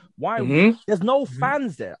Emirates. Why? There's no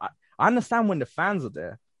fans there. I understand when the fans are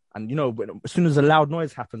there, and as soon as a loud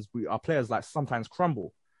noise happens, our players like sometimes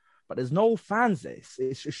crumble. But there's no fans there.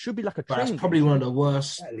 It should be like a training. That's probably one of the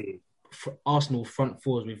worst Arsenal front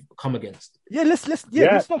fours we've come against. Yeah, let's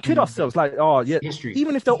not kid ourselves. Like, history.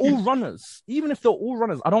 Even if they're all runners,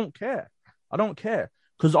 I don't care.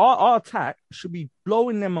 Because our attack should be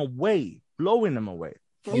blowing them away.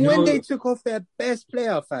 When they took off their best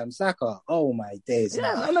player, fam, Saka. Oh my days!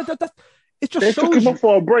 Yeah, no, it just they took him off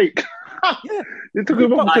for a break. Yeah, they took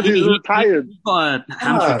him off because he was tired.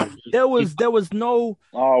 There was no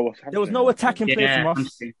attacking play from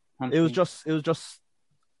us. It was just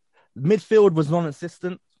Midfield was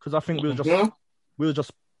non-existent because I think we were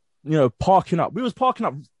just, parking up. We was parking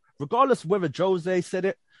up, regardless of whether Jose said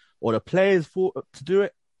it or the players thought to do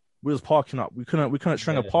it. We was parking up. We couldn't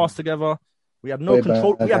string a pass together. We had no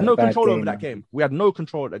control. We had no control over that game. We had no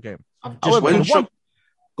control of that game.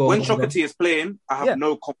 When Chocolate is playing, I have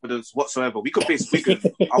no confidence whatsoever. We could face Wigan.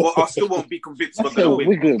 I still won't be convinced we're going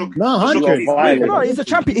to win. No, he's a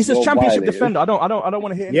champion. He's a championship defender. I don't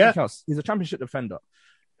want to hear anything else. He's a championship defender.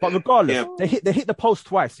 But regardless, they hit the post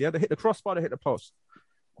twice. Yeah, they hit the crossbar. They hit the post.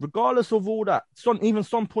 Regardless of all that, even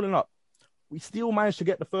Son pulling up, we still managed to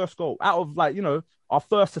get the first goal out of our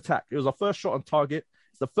first attack. It was our first shot on target.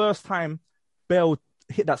 It's the first time Bale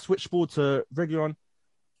hit that switchboard to Reguilon,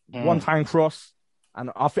 one-time cross. And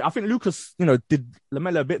I think Lucas, did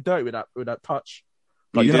Lamela a bit dirty with that touch.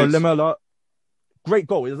 But, Lamela, great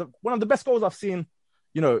goal. It was one of the best goals I've seen,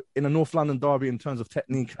 in a North London derby in terms of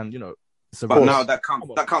technique and, But now that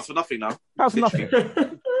counts for nothing now. Counts for nothing.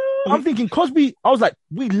 I'm thinking, I was like,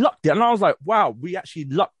 we lucked it. And I was like, wow, we actually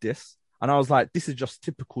lucked this. And I was like, this is just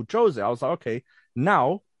typical Jose. I was like, okay,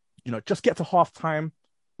 now, just get to halftime.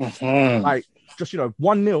 Just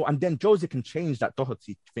 1-0, and then Jose can change that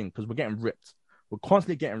Doherty thing because we're getting ripped. We're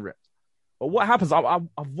constantly getting ripped. But what happens? I've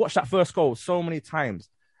watched that first goal so many times,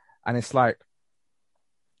 and it's like,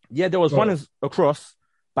 there was one across,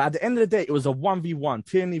 but at the end of the day, it was a 1v1,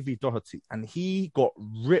 Tierney v Doherty, and he got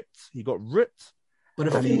ripped.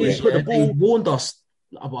 But the thing is, they warned us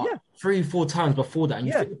about 3-4 times before that, and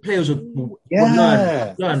you think the players would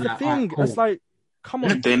learn. That's the thing. Cool. It's like, come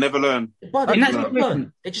on. They never learn. But they never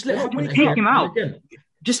learn. They just let him take him out.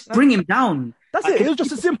 Just bring him down. That's it. It was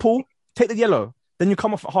just as simple. Take the yellow. Then you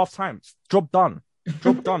come off at half time. Job done.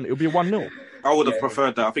 It'll be 1-0. I would have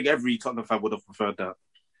preferred that. I think every Tottenham fan would have preferred that.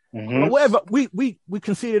 But whatever. We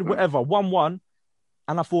conceded whatever. 1-1.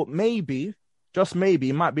 And I thought maybe, just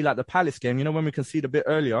maybe, it might be like the Palace game. When we conceded a bit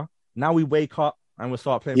earlier. Now we wake up and we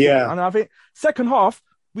start playing football. And I think second half,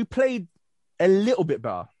 we played a little bit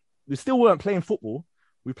better. We still weren't playing football.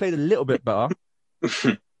 We played a little bit better.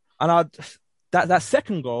 And that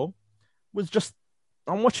second goal was just,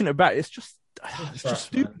 I'm watching it back. It's just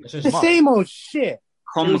stupid. It's the same old shit.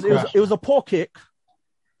 It was a poor kick.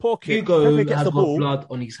 Hugo Pepe gets has the ball. got blood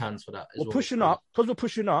on his hands for that. We're pushing up. Because we're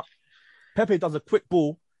pushing up, Pepe does a quick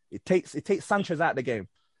ball. It takes Sanchez out of the game.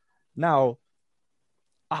 Now,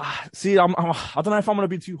 I don't know if I'm going to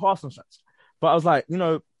be too harsh on Sanchez. But I was like,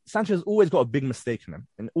 Sanchez always got a big mistake in him.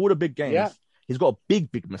 In all the big games, he's got a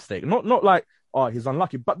big mistake. Not like, he's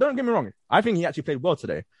unlucky. But don't get me wrong. I think he actually played well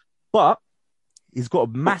today. But he's got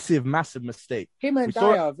a massive mistake. Him and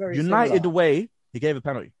Dyer are very United similar. away, he gave a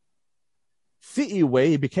penalty. City away,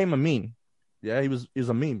 he became a meme. Yeah, he was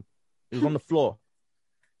a meme. He was on the floor.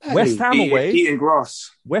 West Ham away, eating grass.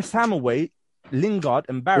 West Ham away, Lingard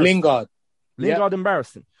embarrassing. Lingard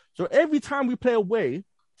embarrassing. So every time we play away,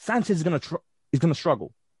 Sanchez is gonna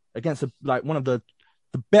struggle against one of the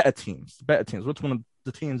better teams. We're one of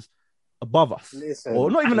the teams above us. Listen,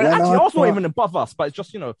 or not even actually also not even above us, but it's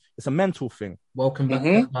just it's a mental thing. Welcome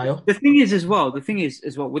back, Lyle. The thing is as well with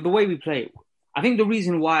the way we play, I think the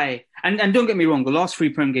reason why, and don't get me wrong, the last 3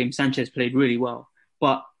 Prem games Sanchez played really well,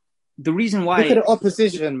 but the reason why, look at the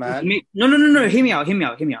opposition, man. No, hear me out.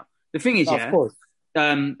 The thing is, of course.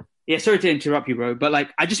 Sorry to interrupt you, bro, but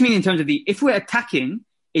I just mean in terms of if we're attacking,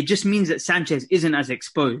 it just means that Sanchez isn't as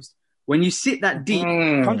exposed. When you sit that deep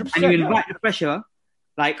 100%, and you invite the pressure,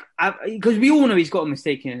 because we all know he's got a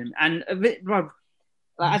mistake in him, and a bit, bro,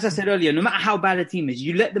 as I said earlier, no matter how bad a team is,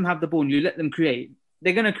 you let them have the ball and you let them create.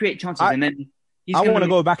 They're going to create chances, and then I want to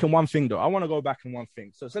go back in one thing, though.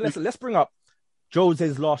 So let's bring up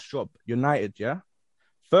Jose's last job, United. Yeah,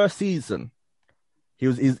 first season,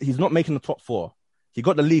 he's not making the top 4. He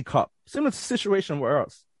got the League Cup, similar to the situation where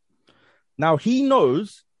else. Now he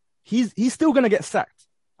knows he's still going to get sacked.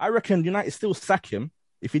 I reckon United still sack him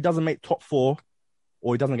if he doesn't make top 4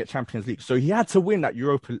 or he doesn't get Champions League. So he had to win that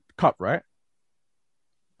Europa Cup, right?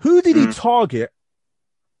 Who did he target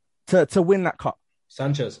to win that cup?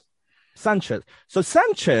 Sanchez. So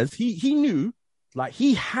Sanchez, he knew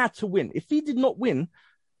he had to win. If he did not win,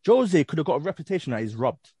 Jose could have got a reputation that he's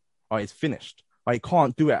robbed or he's finished or he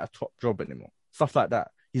can't do it at a top job anymore. Stuff like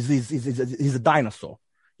that. He's a dinosaur.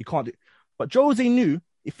 He can't do. But Jose knew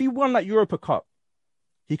if he won that Europa Cup,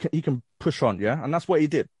 he can push on, yeah, and that's what he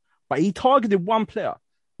did. But he targeted one player,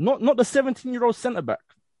 not the 17-year-old centre back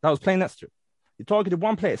that was playing next to him. He targeted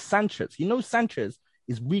one player, Sanchez. He knows Sanchez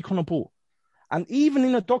is weak on the ball, and even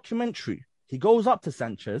in a documentary, he goes up to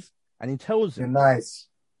Sanchez and he tells him, "Nice,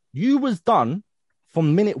 you was done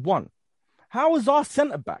from minute 1." How is our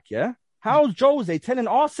centre back? Yeah, how's Jose telling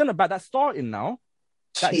our centre back that's starting now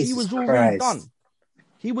that he Jesus was already Christ. done.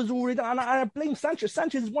 He was already done. And I blame Sanchez.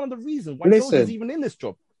 Sanchez is one of the reasons why Listen. Jones is even in this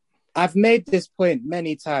job. I've made this point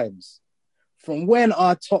many times. From when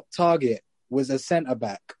our top target was a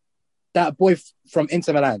centre-back, that boy from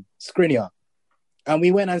Inter Milan, Skriniar, and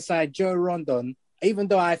we went and signed Joe Rondon, even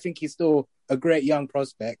though I think he's still a great young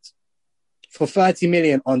prospect, for 30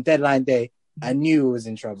 million on deadline day, I knew he was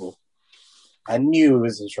in trouble. I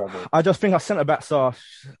just think our centre-backs are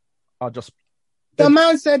just... The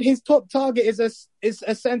man said his top target is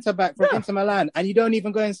a centre-back from Inter Milan, and you don't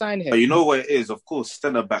even go and sign him. But you know what it is? Of course,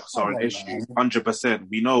 centre-backs are an issue. 100%.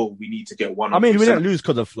 We know we need to get one. I mean, we didn't lose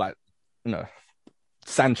because of,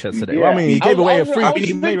 Sanchez today. Yeah. Well, I mean, he gave away a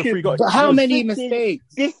free. But how many mistakes?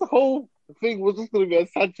 This whole thing was just going to be a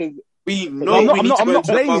Sanchez. We know I'm not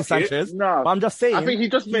blaming Sanchez. No, but I'm just saying. I think he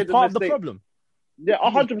just made part of mistake. the problem. Yeah,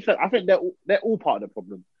 100%. I think they're all part of the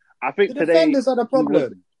problem. I think The today defenders are the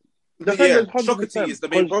problem. Defenders, Yeah, Doherty is the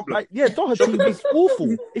main problem. Doherty is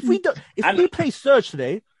awful. If we play Serge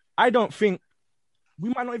today, I don't think we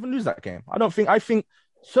might not even lose that game. I think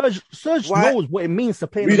Serge knows what it means to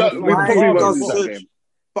play. We probably won't lose that game.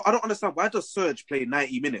 But I don't understand, why does Serge play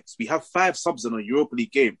 90 minutes? We have 5 subs in a Europa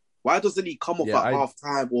League game. Why doesn't he come off at half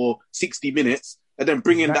time or 60 minutes and then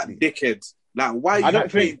bring in that dickhead? Like, why? I don't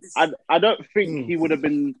think he would have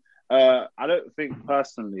been. I don't think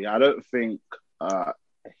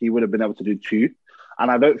he would have been able to do 2, and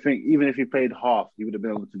I don't think even if he played half, he would have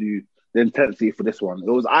been able to do the intensity for this one. It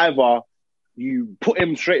was either you put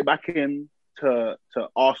him straight back in to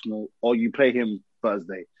Arsenal or you play him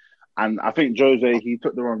Thursday. And I think Jose, he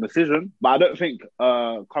took the wrong decision. But I don't think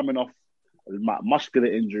coming off muscular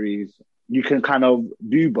injuries, you can kind of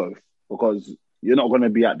do both, because you're not going to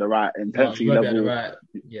be at the right intensity level.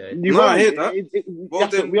 We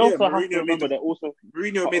also have to remember that also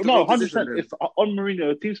Mourinho made the 100%. It's on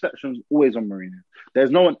Mourinho. Team selection's always on Mourinho. There's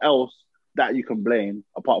no one else that you can blame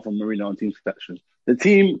apart from Mourinho on team selection. The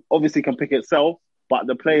team obviously can pick itself, but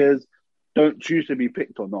the players don't choose to be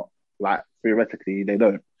picked or not. Like, theoretically, they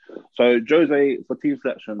don't. So Jose, for team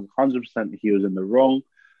selection, 100% he was in the wrong.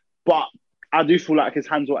 But I do feel like his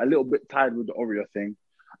hands were a little bit tied with the Oreo thing.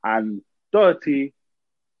 And Doherty,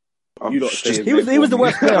 he was the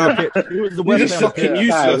worst player on the pitch. He was the worst player on the pitch.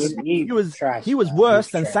 Useless. He was worse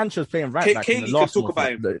than Sanchez playing right back in the last talk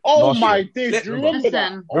about him. Oh my days! Remember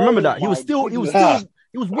that? Remember that? He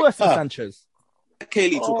was worse than Sanchez.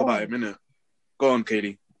 Kaylee talk about him, innit? Go on,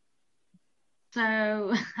 Kaylee.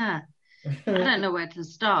 So I don't know where to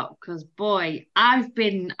start, because boy, I've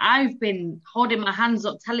been holding my hands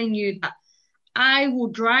up, telling you that I will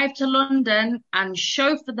drive to London and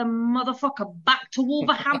chauffeur the motherfucker back to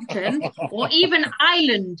Wolverhampton or even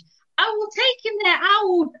Ireland. I will take him there.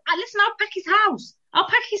 I'll pack his house. I'll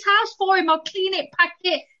pack his house for him. I'll clean it, pack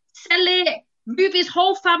it, sell it, move his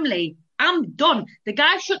whole family. I'm done. The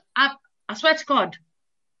guy should, I swear to God,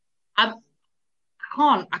 I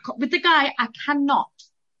can't. With the guy, I cannot.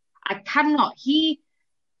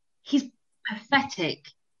 He's pathetic.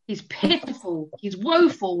 He's pitiful. He's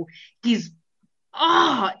woeful.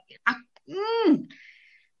 I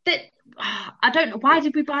don't know. Why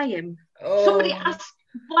did we buy him? Somebody asked,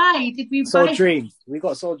 why did we buy him? Dreams. We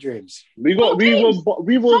got soul dreams. We were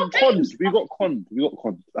conned. We got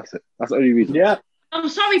conned. That's it. That's the only reason. Yeah. I'm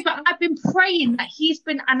sorry, but I've been praying that he's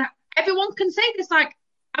been, and everyone can say this, like,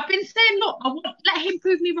 I've been saying, look, let him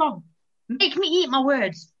prove me wrong. Make me eat my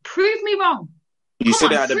words. Prove me wrong. You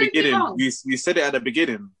said it at the beginning. You said it at the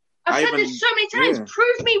beginning. I've said this so many times. Yeah.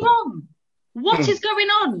 Prove me wrong. What is going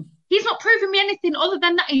on? He's not proving me anything other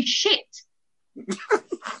than that he's shit.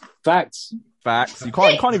 Facts. You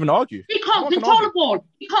can't even argue. He can't control a ball.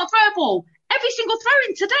 He can't throw a ball. Every single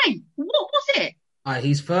throw-in today. What was it?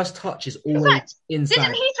 His first touch is always inside.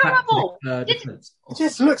 Didn't he throw a ball? It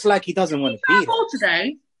just looks like he doesn't want to be there.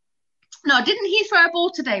 Today? No, didn't he throw a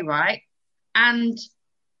ball today, right? And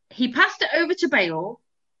he passed it over to Bale,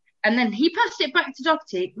 and then he passed it back to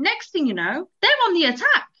Doherty. Next thing you know, they're on the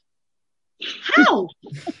attack. How?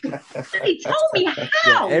 He told me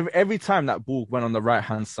how. Yeah, every time that ball went on the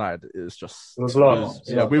right-hand side, it was just... It was long.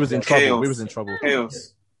 We was in trouble. We was in trouble.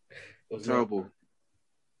 Chaos. It was terrible.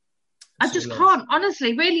 I just can't,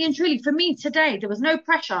 honestly, really and truly. For me today, there was no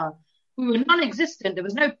pressure. We were non-existent. There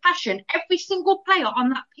was no passion. Every single player on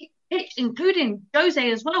that pitch, including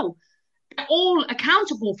Jose as well, they're all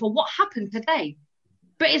accountable for what happened today.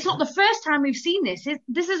 But it's not the first time we've seen this.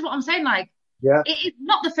 This is what I'm saying, like, it is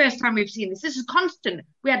not the first time we've seen this. This is constant.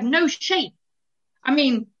 We had no shape. I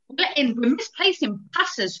mean, we're misplacing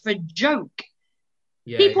passes for joke.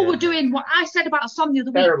 Yeah, people were doing what I said about Son the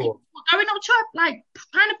other week. People were going up to her, like,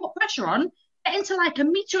 trying to put pressure on, getting to like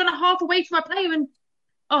 1.5 meters away from a player and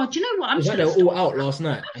Oh, do you know what? I'm It's just like going they to were all out last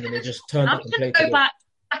night and then they just turned I'm up and just going played to go together.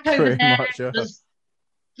 back over Pretty there. much, yeah. Because,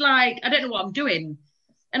 like, I don't know what I'm doing.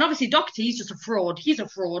 And obviously, Doherty, he's just a fraud. He's a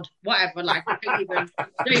fraud. Whatever. Like, I don't even care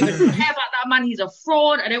about that man. He's a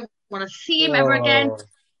fraud. I don't want to see him ever again.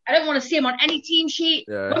 I don't want to see him on any team sheet.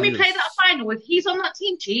 Yeah, When we he play was- that final, if he's on that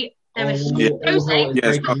team sheet, there is Oh, no all hell saying. is Yes,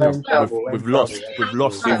 breaking we're loose. in trouble, we've in lost. trouble. We've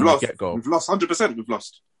lost We've from We've the lost. get go. We've lost 100%. We've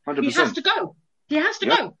lost He 100%. has to go. He has to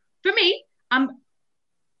Yep. go. For me,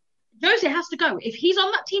 Jose has to go. If he's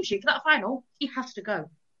on that team sheet for that final, he has to go.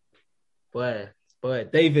 Boy.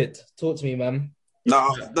 David, talk to me, man.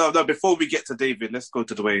 No. Before we get to David, let's go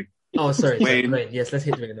to Dwayne. Oh, sorry. Wayne. Wayne. Yes, let's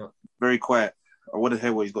hit Dwayne up. Very quiet. I want to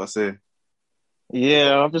hear what he's got to say.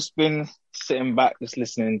 Yeah, I've just been sitting back, just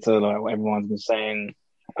listening to like what everyone's been saying.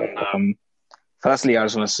 And, firstly, I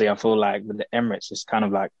just want to say I feel like with the Emirates, it's kind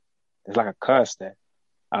of like there's like a curse there.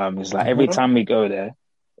 It's like every time we go there,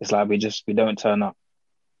 it's like we don't turn up.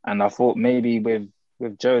 And I thought maybe with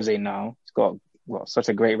Jose now, he's got such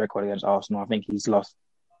a great record against Arsenal. I think he's lost,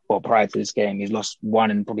 prior to this game, he's lost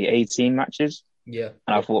 1 in probably 18 matches. Yeah.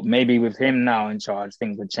 And I thought maybe with him now in charge,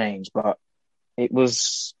 things would change. But it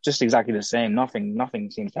was just exactly the same. Nothing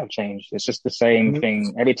seems to have changed. It's just the same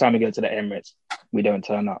thing. Every time we go to the Emirates, we don't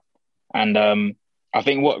turn up. And I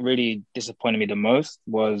think what really disappointed me the most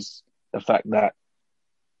was the fact that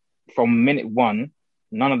from minute 1,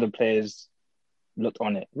 none of the players looked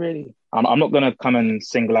on it, really. I'm not going to come and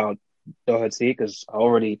single out Doherty because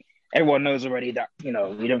everyone knows already that, we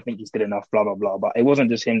don't think he's good enough, blah, blah, blah. But it wasn't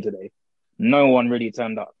just him today. No one really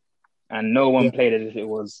turned up. And no one played as if it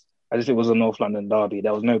was a North London derby.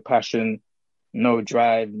 There was no passion, no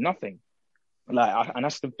drive, nothing. And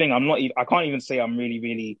that's the thing. I can't even say I'm really,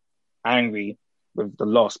 really angry with the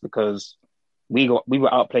loss because we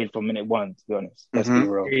were outplayed from minute 1, to be honest. Let's be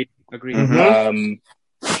real. Agreed.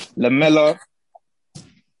 Lamella,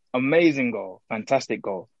 amazing goal, fantastic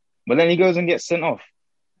goal. But then he goes and gets sent off.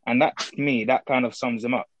 And that, to me, that kind of sums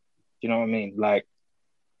him up. Do you know what I mean? Like,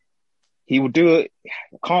 he will do it.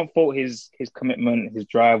 Can't fault his commitment, his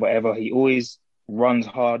drive, whatever. He always runs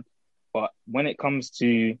hard. But when it comes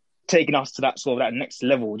to taking us to that next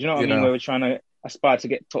level, do you know what I mean? Where we're trying to aspire to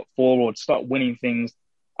get top 4 or to start winning things,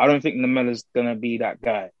 I don't think Lamella's going to be that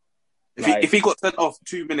guy. If he got sent off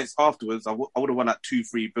 2 minutes afterwards, I would have won like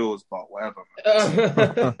 2-3 bills, but whatever.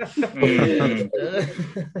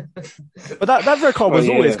 But that red card was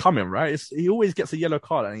always coming, right? He always gets a yellow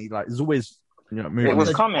card, and is always moving. It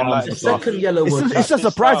was coming. The second yellow was. It's just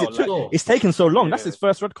a surprise. Style, it's taken so long. That's his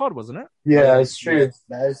first red card, wasn't it? Yeah, it's true.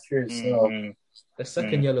 That is true. So. The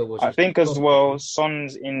second yellow was. I think as well,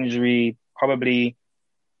 Son's injury probably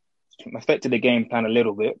affected the game plan a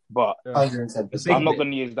little bit, but 110%. I'm not going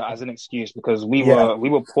to use that as an excuse because we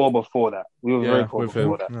were poor before that. We were very poor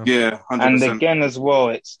before that. Yeah, 100%. And again as well,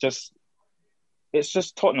 it's just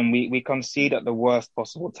Tottenham. We concede at the worst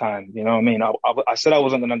possible time. You know what I mean? I said I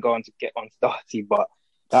wasn't going to go on to get on Doherty, but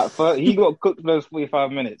he got cooked those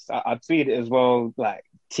 45 minutes. I tweeted it as well. Like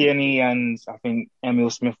Tierney and I think Emil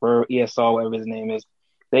Smith or ESR, whatever his name is,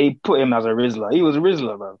 they put him as a Rizzler. He was a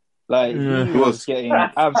Rizzler, bro. Like, he was getting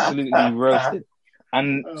absolutely roasted.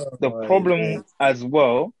 And the problem as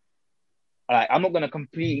well, I'm not going to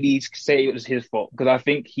completely say it was his fault because I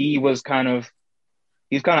think he was kind of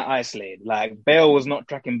isolated. Like, Bale was not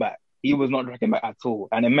tracking back. He was not tracking back at all.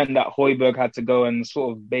 And it meant that Højbjerg had to go and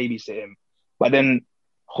sort of babysit him. But then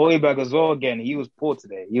Højbjerg as well, again, he was poor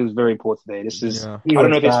today. He was very poor today. I don't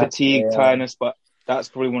know if it's fatigue, tiredness, but that's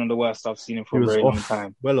probably one of the worst I've seen him for a very long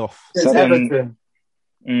time. Well off. So Everton.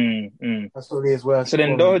 That's probably his worst. So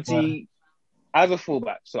then Doherty, as a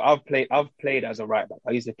fullback, so I've played as a right back.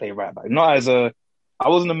 I used to play right back. I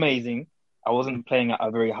wasn't amazing. I wasn't playing at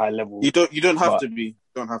a very high level. You don't have to be.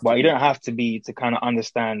 You don't have to be to kind of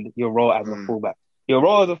understand your role as a fullback. Your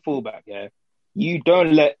role as a fullback, you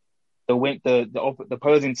don't let the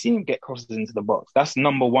opposing team get crosses into the box. That's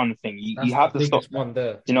number one thing. You have to stop that.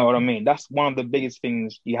 Do you know what I mean? That's one of the biggest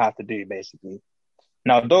things you have to do, basically.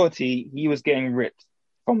 Now, Doherty, he was getting ripped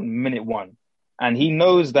from minute 1. And he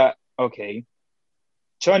knows that, okay,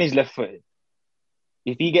 Tierney's left-footed.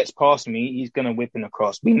 If he gets past me, he's going to whip in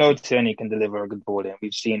across. We know Tierney can deliver a good ball in.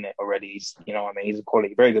 We've seen it already. He's a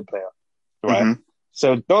quality, very good player, right? Mm-hmm.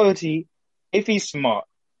 So Doherty, if he's smart,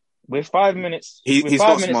 we're 5 minutes. We're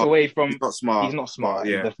 5 minutes away from. He's not smart. He's not smart.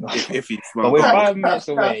 Yeah. If he's smart, but we're 5 minutes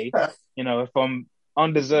away. From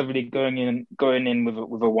undeservedly going in with a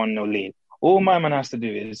 1-0 lead. All my man has to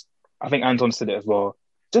do is, I think Anton said it as well.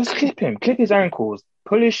 Just clip his ankles,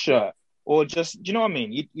 pull his shirt, or just, do you know what I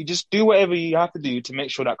mean? You just do whatever you have to do to make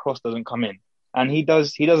sure that cross doesn't come in. And he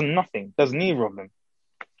does nothing, does neither of them.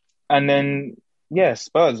 And then yeah,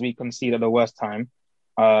 Spurs, we conceded at the worst time.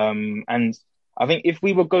 And I think if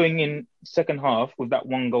we were going in second half with that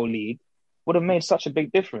 1-goal lead, would have made such a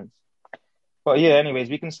big difference. But yeah, anyways,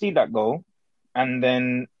 we concede that goal. And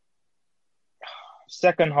then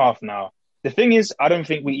second half now. The thing is, I don't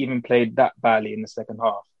think we even played that badly in the second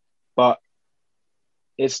half. But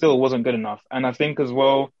it still wasn't good enough. And I think as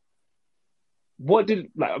well, looking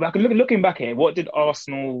back at it, what did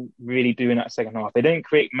Arsenal really do in that second half? They didn't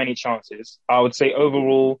create many chances. I would say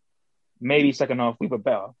overall, maybe second half we were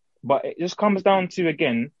better. But it just comes down to,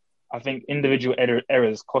 again, I think individual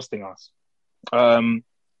errors costing us.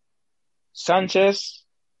 Sanchez,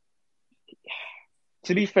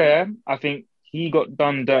 to be fair, I think he got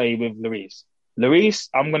done dirty with Lloris. Lloris,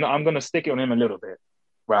 I'm gonna stick it on him a little bit,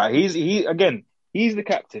 right? He's the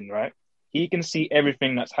captain, right? He can see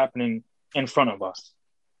everything that's happening in front of us.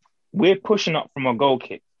 We're pushing up from a goal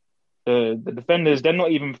kick. The defenders, they're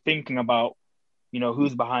not even thinking about,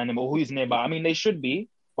 who's behind them or who's nearby. I mean, they should be,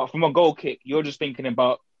 but from a goal kick, you're just thinking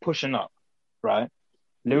about pushing up, right?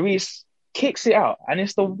 Lloris kicks it out, and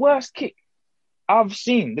it's the worst kick I've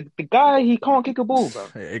seen. The guy, he can't kick a ball, bro.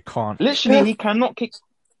 It can't. Literally, he cannot kick.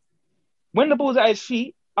 When the ball's at his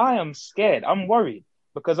feet, I am scared. I'm worried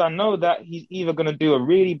because I know that he's either going to do a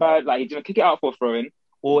really bad, like he's going to kick it out for a throw-in,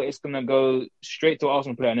 or it's going to go straight to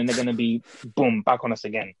Arsenal player and then they're going to be, boom, back on us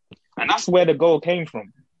again. And that's where the goal came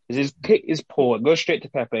from. His kick is poor. It goes straight to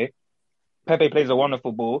Pepe. Pepe plays a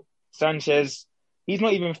wonderful ball. Sanchez, he's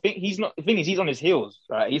on his heels,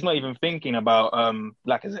 right? He's not even thinking about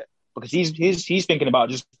Lacazette because he's thinking about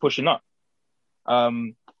just pushing up.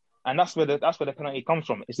 And that's where the penalty comes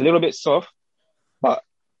from. It's a little bit soft, but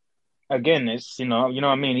again, it's you know what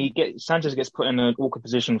I mean. Sanchez gets put in an awkward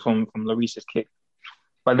position from Lloris's kick,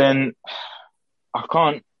 but then I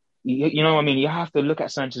can't. You know what I mean. You have to look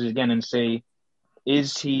at Sanchez again and say,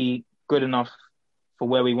 is he good enough for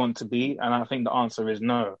where we want to be? And I think the answer is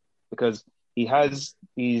no, because he has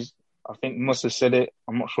these. I think Musa said it.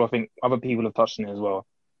 I'm not sure. I think other people have touched on it as well.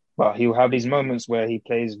 But he'll have these moments where he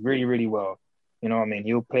plays really, really well. You know what I mean?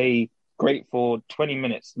 He'll play great for 20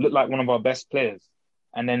 minutes, look like one of our best players.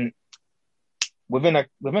 And then within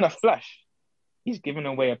a flash, he's given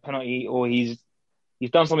away a penalty or he's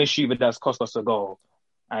done something stupid that's cost us a goal.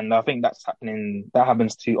 And I think that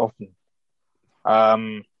happens too often.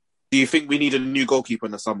 Do you think we need a new goalkeeper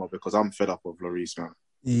in the summer? Because I'm fed up of Lloris, man.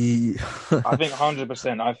 I think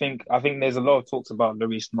 100%. I think there's a lot of talks about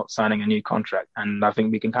Lloris not signing a new contract, and I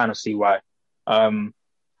think we can kind of see why.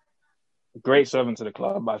 Great servant to the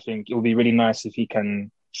club. I think it would be really nice if he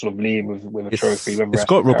can sort of leave with a trophy. It's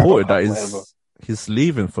got reported that he's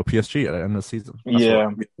leaving for PSG at the end of the season.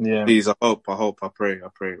 Yeah. Please, I hope, I pray.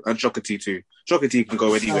 And Chocolatey too. Chocolatey can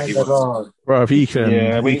go anywhere he wants. Bro, if he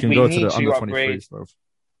can, we can go to the under 23s, bro.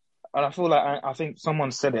 And I feel like I think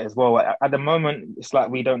someone said it as well. At the moment, it's like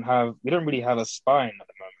we don't really have a spine at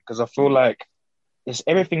the moment because I feel like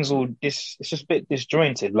everything's it's just a bit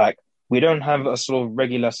disjointed. Like we don't have a sort of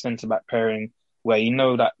regular centre back pairing where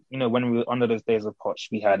when we were under those days of Poch,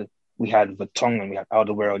 we had Vertonghen and we had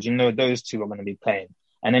Alderweireld. Those two are going to be playing,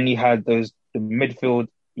 and then you had the midfield.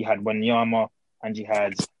 You had Wanyama and you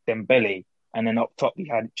had Dembele, and then up top you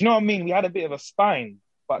had. Do you know what I mean? We had a bit of a spine,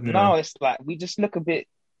 but now it's like we just look a bit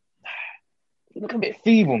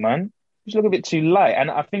feeble, man. Just look a bit too light. And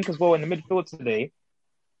I think as well in the midfield today,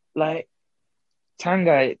 like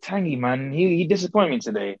Tanguy, man, he disappointed me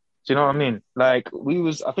today. Do you know what I mean? Like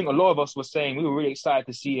I think a lot of us were saying we were really excited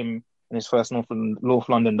to see him in his first North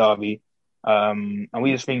London derby. And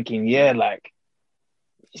we were thinking, like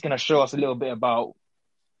he's gonna show us a little bit about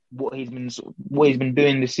what he's been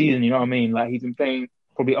doing this season, you know what I mean? Like he's been playing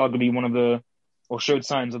probably arguably showed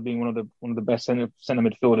signs of being one of the best centre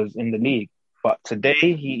midfielders in the league. But today,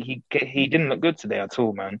 he didn't look good today at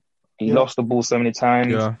all, man. He lost the ball so many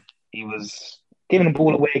times. Yeah. He was giving the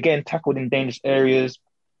ball away again, tackled in dangerous areas.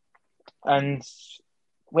 And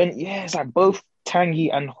it's like both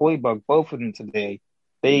Tanguy and Højbjerg, both of them today,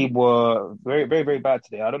 they were very, very, very bad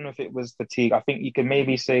today. I don't know if it was fatigue. I think you can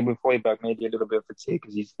maybe say with Højbjerg, maybe a little bit of fatigue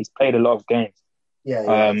because he's played a lot of games.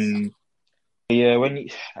 And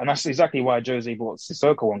that's exactly why Jose brought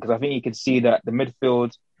Sissoko on, because I think you could see that the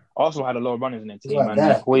midfield also had a lot of runners in their team, and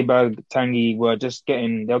Højbjerg, Tanguy were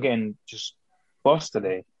getting just bossed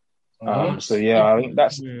today. I think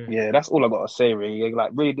that's all I got to say really.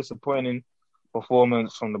 Like really disappointing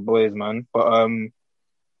performance from the boys, man. But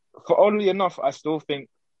for oddly enough, I still think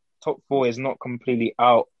top 4 is not completely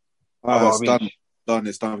out of our reach.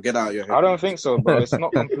 It's done. Get out of your head. I don't think so, bro. It's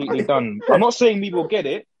not completely done. I'm not saying we will get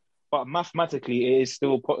it, but mathematically, it's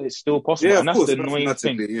still possible. Yeah, and that's the annoying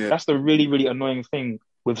thing. Yeah. That's the really, really annoying thing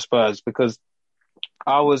with Spurs, because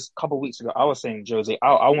a couple of weeks ago, I was saying Jose,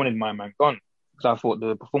 I wanted my man gone because I thought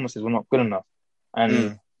the performances were not good enough.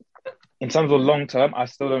 And in terms of long term, I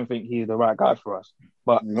still don't think he's the right guy for us.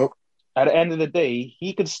 But at the end of the day,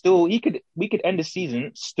 we could end the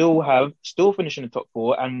season, still finish in the top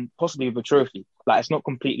four and possibly with a trophy. Like, it's not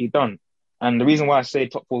completely done. And the reason why I say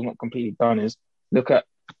top four is not completely done is look at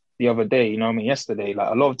the other day, yesterday, like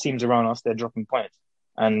a lot of teams around us, they're dropping points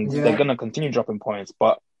and they're going to continue dropping points,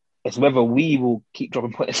 but it's whether we will keep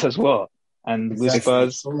dropping points as well. And with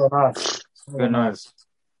Spurs, who knows?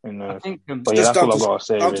 I think, but yeah, that's all I've got to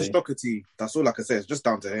say. Down to Doherty. That's all I can say. It's just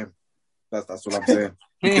down to him. That's what I'm saying.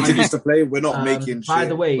 He continues to play. We're not making. By shit.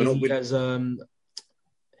 the way,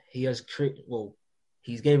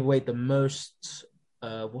 he's gave away the most.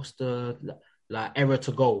 What's the error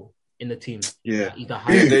to goal in the team? Yeah,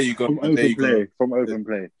 there you go. From open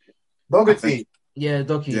play. Doherty. Yeah,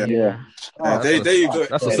 Doherty. Yeah. There you go.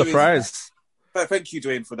 That's a surprise. Thank you,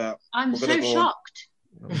 Dwayne, for that. I'm so shocked.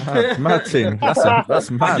 Mad thing. That's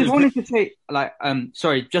mad. I just wanted to say,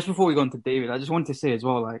 sorry, just before we go on to David, I just wanted to say as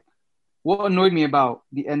well, what annoyed me about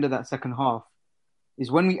the end of that second half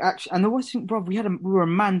is when we actually, and there wasn't, bro, we were a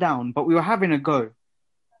man down, but we were having a go.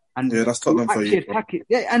 And that's Tottenham for you.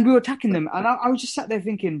 And we were attacking them. And I was just sat there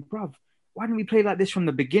thinking, bro, why didn't we play like this from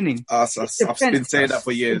the beginning? I've been saying that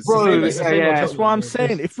for years. Bro, that's what I'm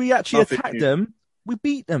saying. If we actually attack them, we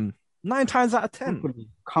beat them 9 times out of 10.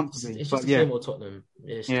 Comfortably. It's just the same old Tottenham.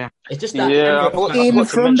 It's just that. In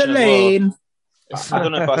from the lane. I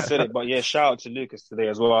don't know if I said it, but shout out to Lucas today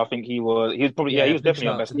as well. I think he was definitely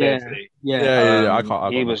our best player today. Yeah.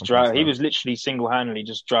 He was literally single-handedly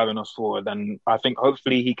just driving us forward, and I think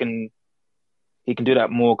hopefully he can do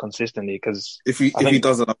that more consistently. Because if he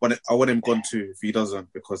doesn't, I want him gone too. If he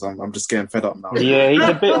doesn't, because I'm just getting fed up now. Yeah, he's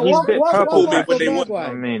a bit purple.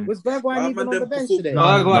 Was Bergwijn even on the bench today?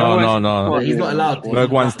 No. He's not allowed.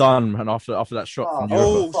 Bergwijn's done, and after that shot from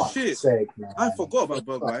Europa. Oh shit! I forgot about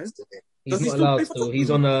Bergwijn. He's not allowed still.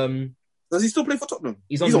 He's on. Does he still play for Tottenham?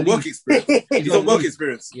 He's on work experience. He's on work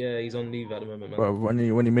experience. Yeah, he's on leave at the moment, man. Bro,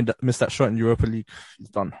 when he missed that shot in Europa League, he's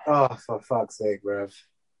done. Oh, for fuck's sake, bruv.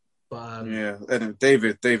 But Anyway,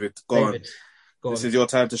 David, go on. This is your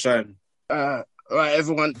time to shine. Right,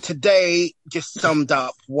 everyone. Today just summed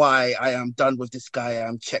up why I am done with this guy.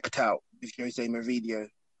 I'm checked out with Jose Mourinho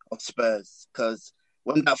of Spurs, because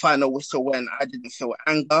when that final whistle went, I didn't feel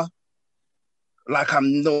anger. Like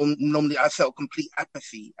I'm normally, I felt complete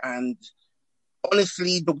apathy. And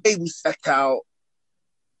honestly, the way we set out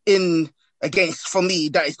for me,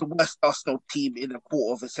 that is the worst Arsenal team in a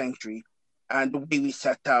quarter of a century. And the way we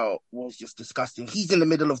set out was just disgusting. He's in the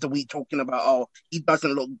middle of the week talking about, he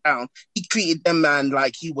doesn't look down. He treated them man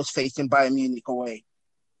like he was facing Bayern Munich away.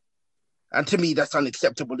 And to me, that's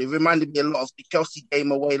unacceptable. It reminded me a lot of the Chelsea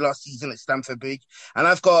game away last season at Stamford Bridge. And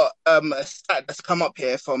I've got a stat that's come up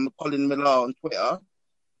here from Colin Millar on Twitter.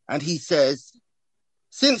 And he says,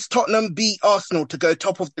 since Tottenham beat Arsenal to go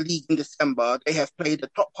top of the league in December, they have played the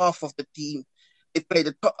top half of the team. They played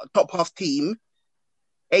the top half team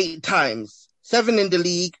 8 times. 7 in the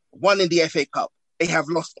league, 1 in the FA Cup. They have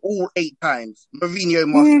lost all 8 times. Mourinho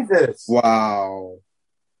must. Wow.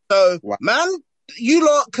 So, man, you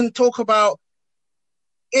lot can talk about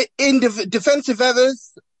it in the defensive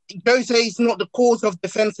errors. Jose is not the cause of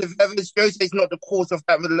defensive errors. Jose is not the cause of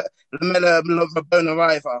that Lamela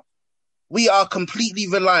Rabona either. We are completely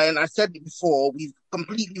reliant. I said it before. We're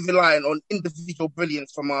completely reliant on individual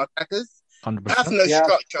brilliance from our attackers. 100%. We have no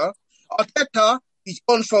structure. Arteta, he's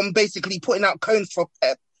gone from basically putting out cones for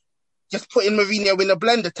Pep, just putting Mourinho in a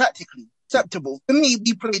blender tactically. Acceptable. For me,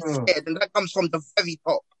 we played scared, and that comes from the very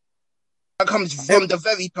top.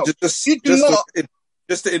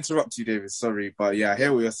 Just to interrupt you, David, sorry, but I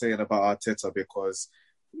hear what you're saying about Arteta, because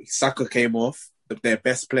Saka came off, their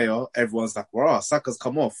best player. Everyone's like, wow, Saka's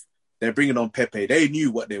come off. They're bringing on Pepe. They knew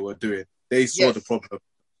what they were doing. They saw the problem.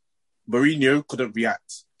 Mourinho couldn't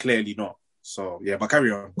react. Clearly not. So, but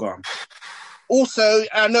carry on. Go on. Also,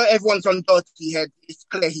 I know everyone's on Doherty head. It's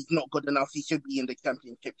clear he's not good enough. He should be in the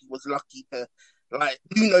Championship. He was lucky to,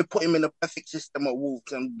 Nuno put him in a perfect system at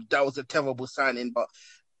Wolves, and that was a terrible signing. But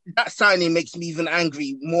that signing makes me even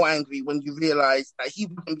more angry when you realise that he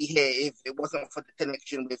wouldn't be here if it wasn't for the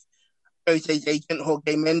connection with Jose's agent,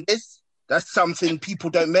 Jorge Mendes. That's something people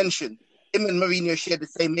don't mention. Him and Mourinho share the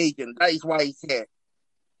same agent. That is why he's here.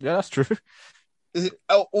 Yeah, that's true.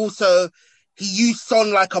 Also, he used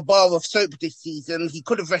Son like a bar of soap this season. He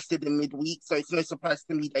could have rested in midweek, so it's no surprise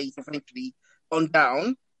to me that he's eventually gone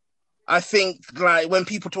down. I think, when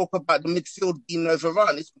people talk about the midfield being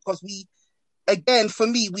overrun, it's because for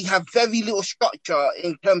me, we have very little structure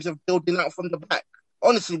in terms of building out from the back.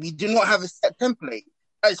 Honestly, we do not have a set template.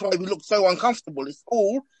 That's why we look so uncomfortable. It's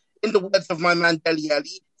all, in the words of my man Deli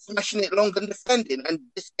Ali, smashing it long and defending. And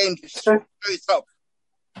this game just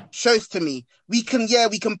shows to me. We can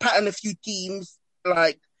pattern a few teams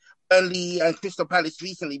like Burnley and Crystal Palace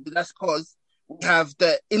recently, but that's because we have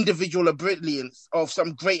the individual brilliance of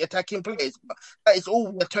some great attacking players. But that is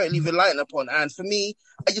all we're totally relying upon. And for me,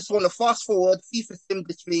 I just want to fast forward, FIFA sim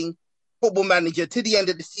this thing, Football Manager to the end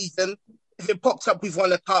of the season. If it pops up, we've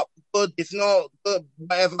won a cup, good. If not, good,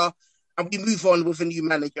 whatever. And we move on with a new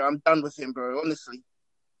manager. I'm done with him, bro, honestly.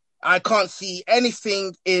 I can't see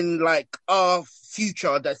anything in like our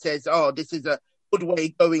future that says, oh, this is a good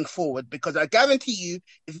way going forward, because I guarantee you,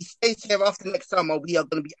 if he stays here after next summer, we are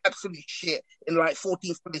going to be absolute shit in like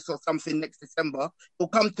 14th place or something next December. He'll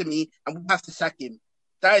come to me and we'll have to sack him.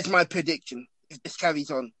 That is my prediction if this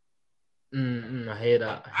carries on. I hear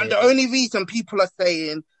that. And the only reason people are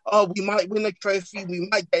saying, oh, we might win a trophy, we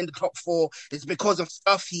might get in the top 4, is because of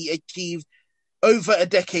stuff he achieved over a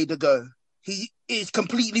decade ago. He is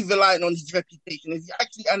completely reliant on his reputation. If you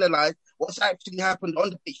actually analyse what's actually happened on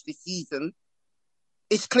the pitch this season,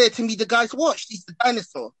 it's clear to me the guy's washed. He's the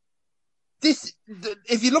dinosaur.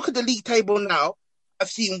 If you look at the league table now, I've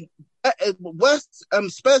seen worse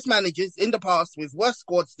Spurs managers in the past with worse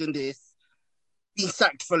squads than this being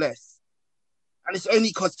sacked for less. And it's only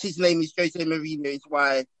because his name is Jose Mourinho is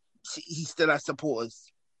why he still has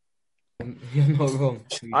supporters. You're not wrong.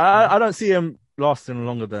 I don't see him lasting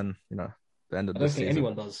longer than, the end of the season. I don't think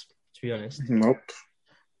anyone does, to be honest. Nope.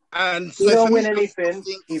 And he don't win anything,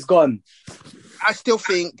 he's gone. I still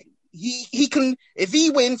think he can, if he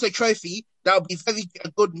wins a trophy, that'll be a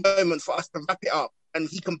good moment for us to wrap it up. And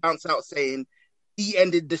he can bounce out saying he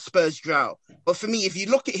ended the Spurs drought. But for me, if you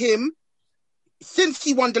look at him, since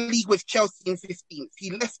he won the league with Chelsea in 15th,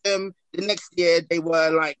 he left them the next year, they were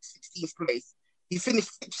like 16th place. He finished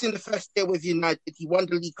 6th in the first year with United. He won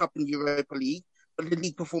the League Cup and Europa League, but the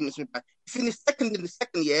league performance was bad. He finished 2nd in the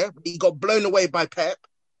second year, but he got blown away by Pep.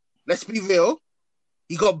 Let's be real.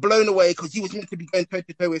 He got blown away because he was meant to be going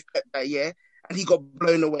toe-to-toe with Pep that year, and he got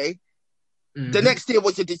blown away. Mm-hmm. The next year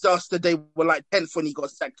was a disaster. They were like 10th when he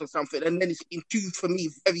got sacked or something. And then it's been 2, for me,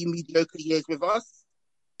 very mediocre years with us.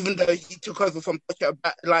 Even though he took over from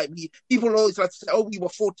Pochettino, people always like to say, oh, we were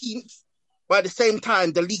 14th. But at the same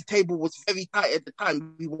time, the league table was very tight at the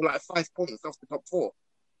time. We were like 5 points off the top 4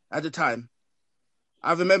 at the time.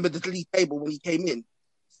 I remember the league table when he came in.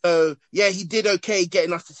 So, yeah, he did okay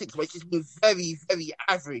getting us to 6th, but it's just been very, very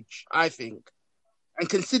average, I think. And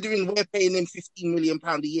considering we're paying him £15 million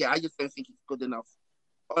a year, I just don't think it's good enough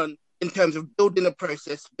in terms of building a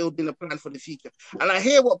process, building a plan for the future. And I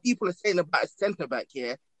hear what people are saying about a centre-back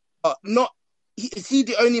here, but is he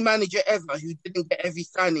the only manager ever who didn't get every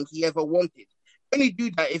signing he ever wanted? You only do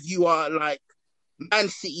that if you are like Man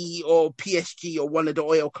City or PSG or one of the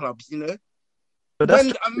oil clubs, But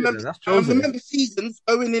I remember seasons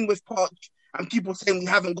going in with Poch and people saying we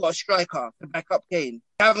haven't got a striker to back up Kane.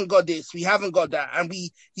 We haven't got this, we haven't got that. And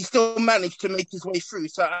he still managed to make his way through.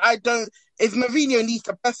 So if Mourinho needs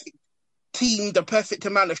the perfect team, the perfect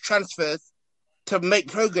amount of transfers to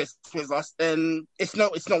make progress with us, then it's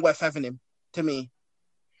not worth having him, to me.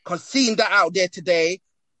 Because seeing that out there today,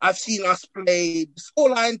 I've seen us play, the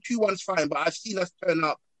scoreline 2-1's fine, but I've seen us turn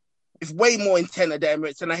up with way more intent at the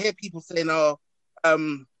Emirates. And I hear people saying,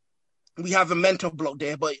 we have a mental block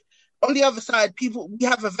there. But on the other side, we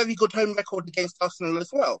have a very good home record against Arsenal as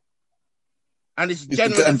well. And it's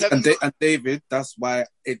generally... And David, that's why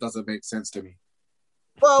it doesn't make sense to me.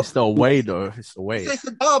 Well, it's the away, though. It's the way. It's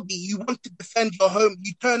a derby. You want to defend your home.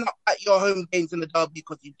 You turn up at your home games in the derby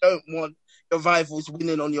because you don't want your rivals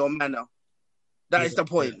winning on your manner. That is the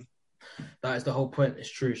point. That is the whole point.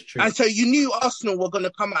 It's true. And so you knew Arsenal were going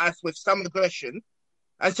to come at us with some aggression.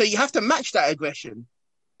 And so you have to match that aggression.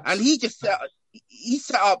 And he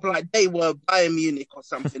set up like they were Bayern Munich or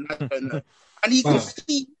something. I don't know. And you can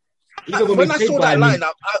see... When I saw that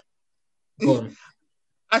lineup...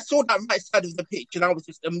 I saw that right side of the pitch and I was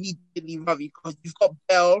just immediately worried because you've got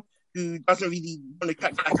Bell, who doesn't really want to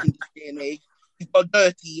crack back in this day and age. You've got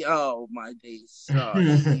Dirty. Oh, my days.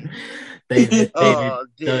 David.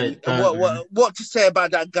 What to say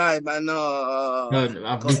about that guy, man?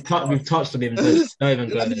 We've touched on him. Don't even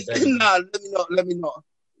go there. Nah, let me not.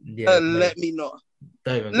 Yeah, let me not.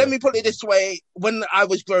 Let me put it this way. When I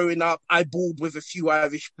was growing up, I balled with a few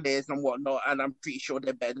Irish players and whatnot, and I'm pretty sure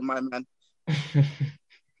they're better than my man.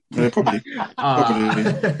 Yeah, probably.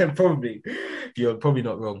 Probably. You're probably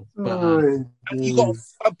not wrong. But, you got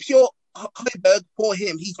a pure Højbjerg, poor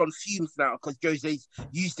him. He's on fumes now because Jose's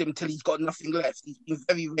used him till he's got nothing left. He's been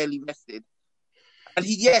very rarely rested. And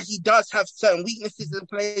he does have certain weaknesses in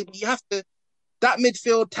play, but you have to, that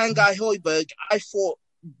midfield, Tanguy Højbjerg, I thought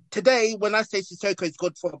today, when I say Sissoko is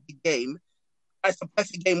good for a big game, it's a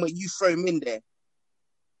perfect game where you throw him in there.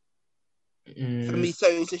 For me, so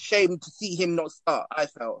it's a shame to see him not start, I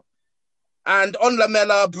felt. And on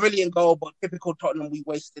Lamela, brilliant goal, but typical Tottenham, we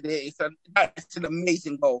wasted it. That's an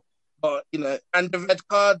amazing goal. But, and the red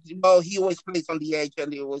card, well, he always plays on the edge,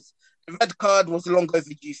 and the red card was long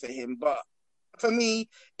overdue for him. But for me,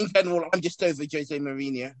 in general, I'm just over Jose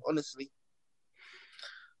Mourinho, honestly.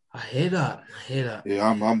 I hear that. Yeah,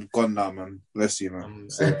 I'm gone now, man. Bless you, man.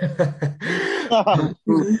 It's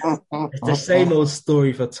the same old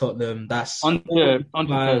story for Tottenham. That's on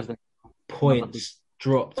Thursday. Points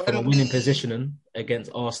dropped from a winning position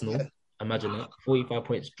against Arsenal. Yeah. Imagine that. 45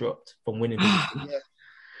 points dropped from winning position. Yeah.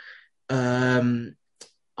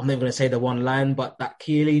 I'm never going to say the one line, but that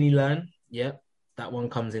Chiellini line, that one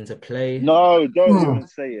comes into play. No, don't even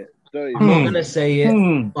say it. I'm not going to say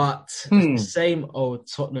it, but it's the same old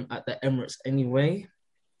Tottenham at the Emirates anyway.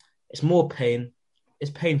 It's more pain. It's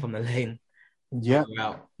pain from the lane. Yeah.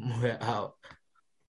 We're out.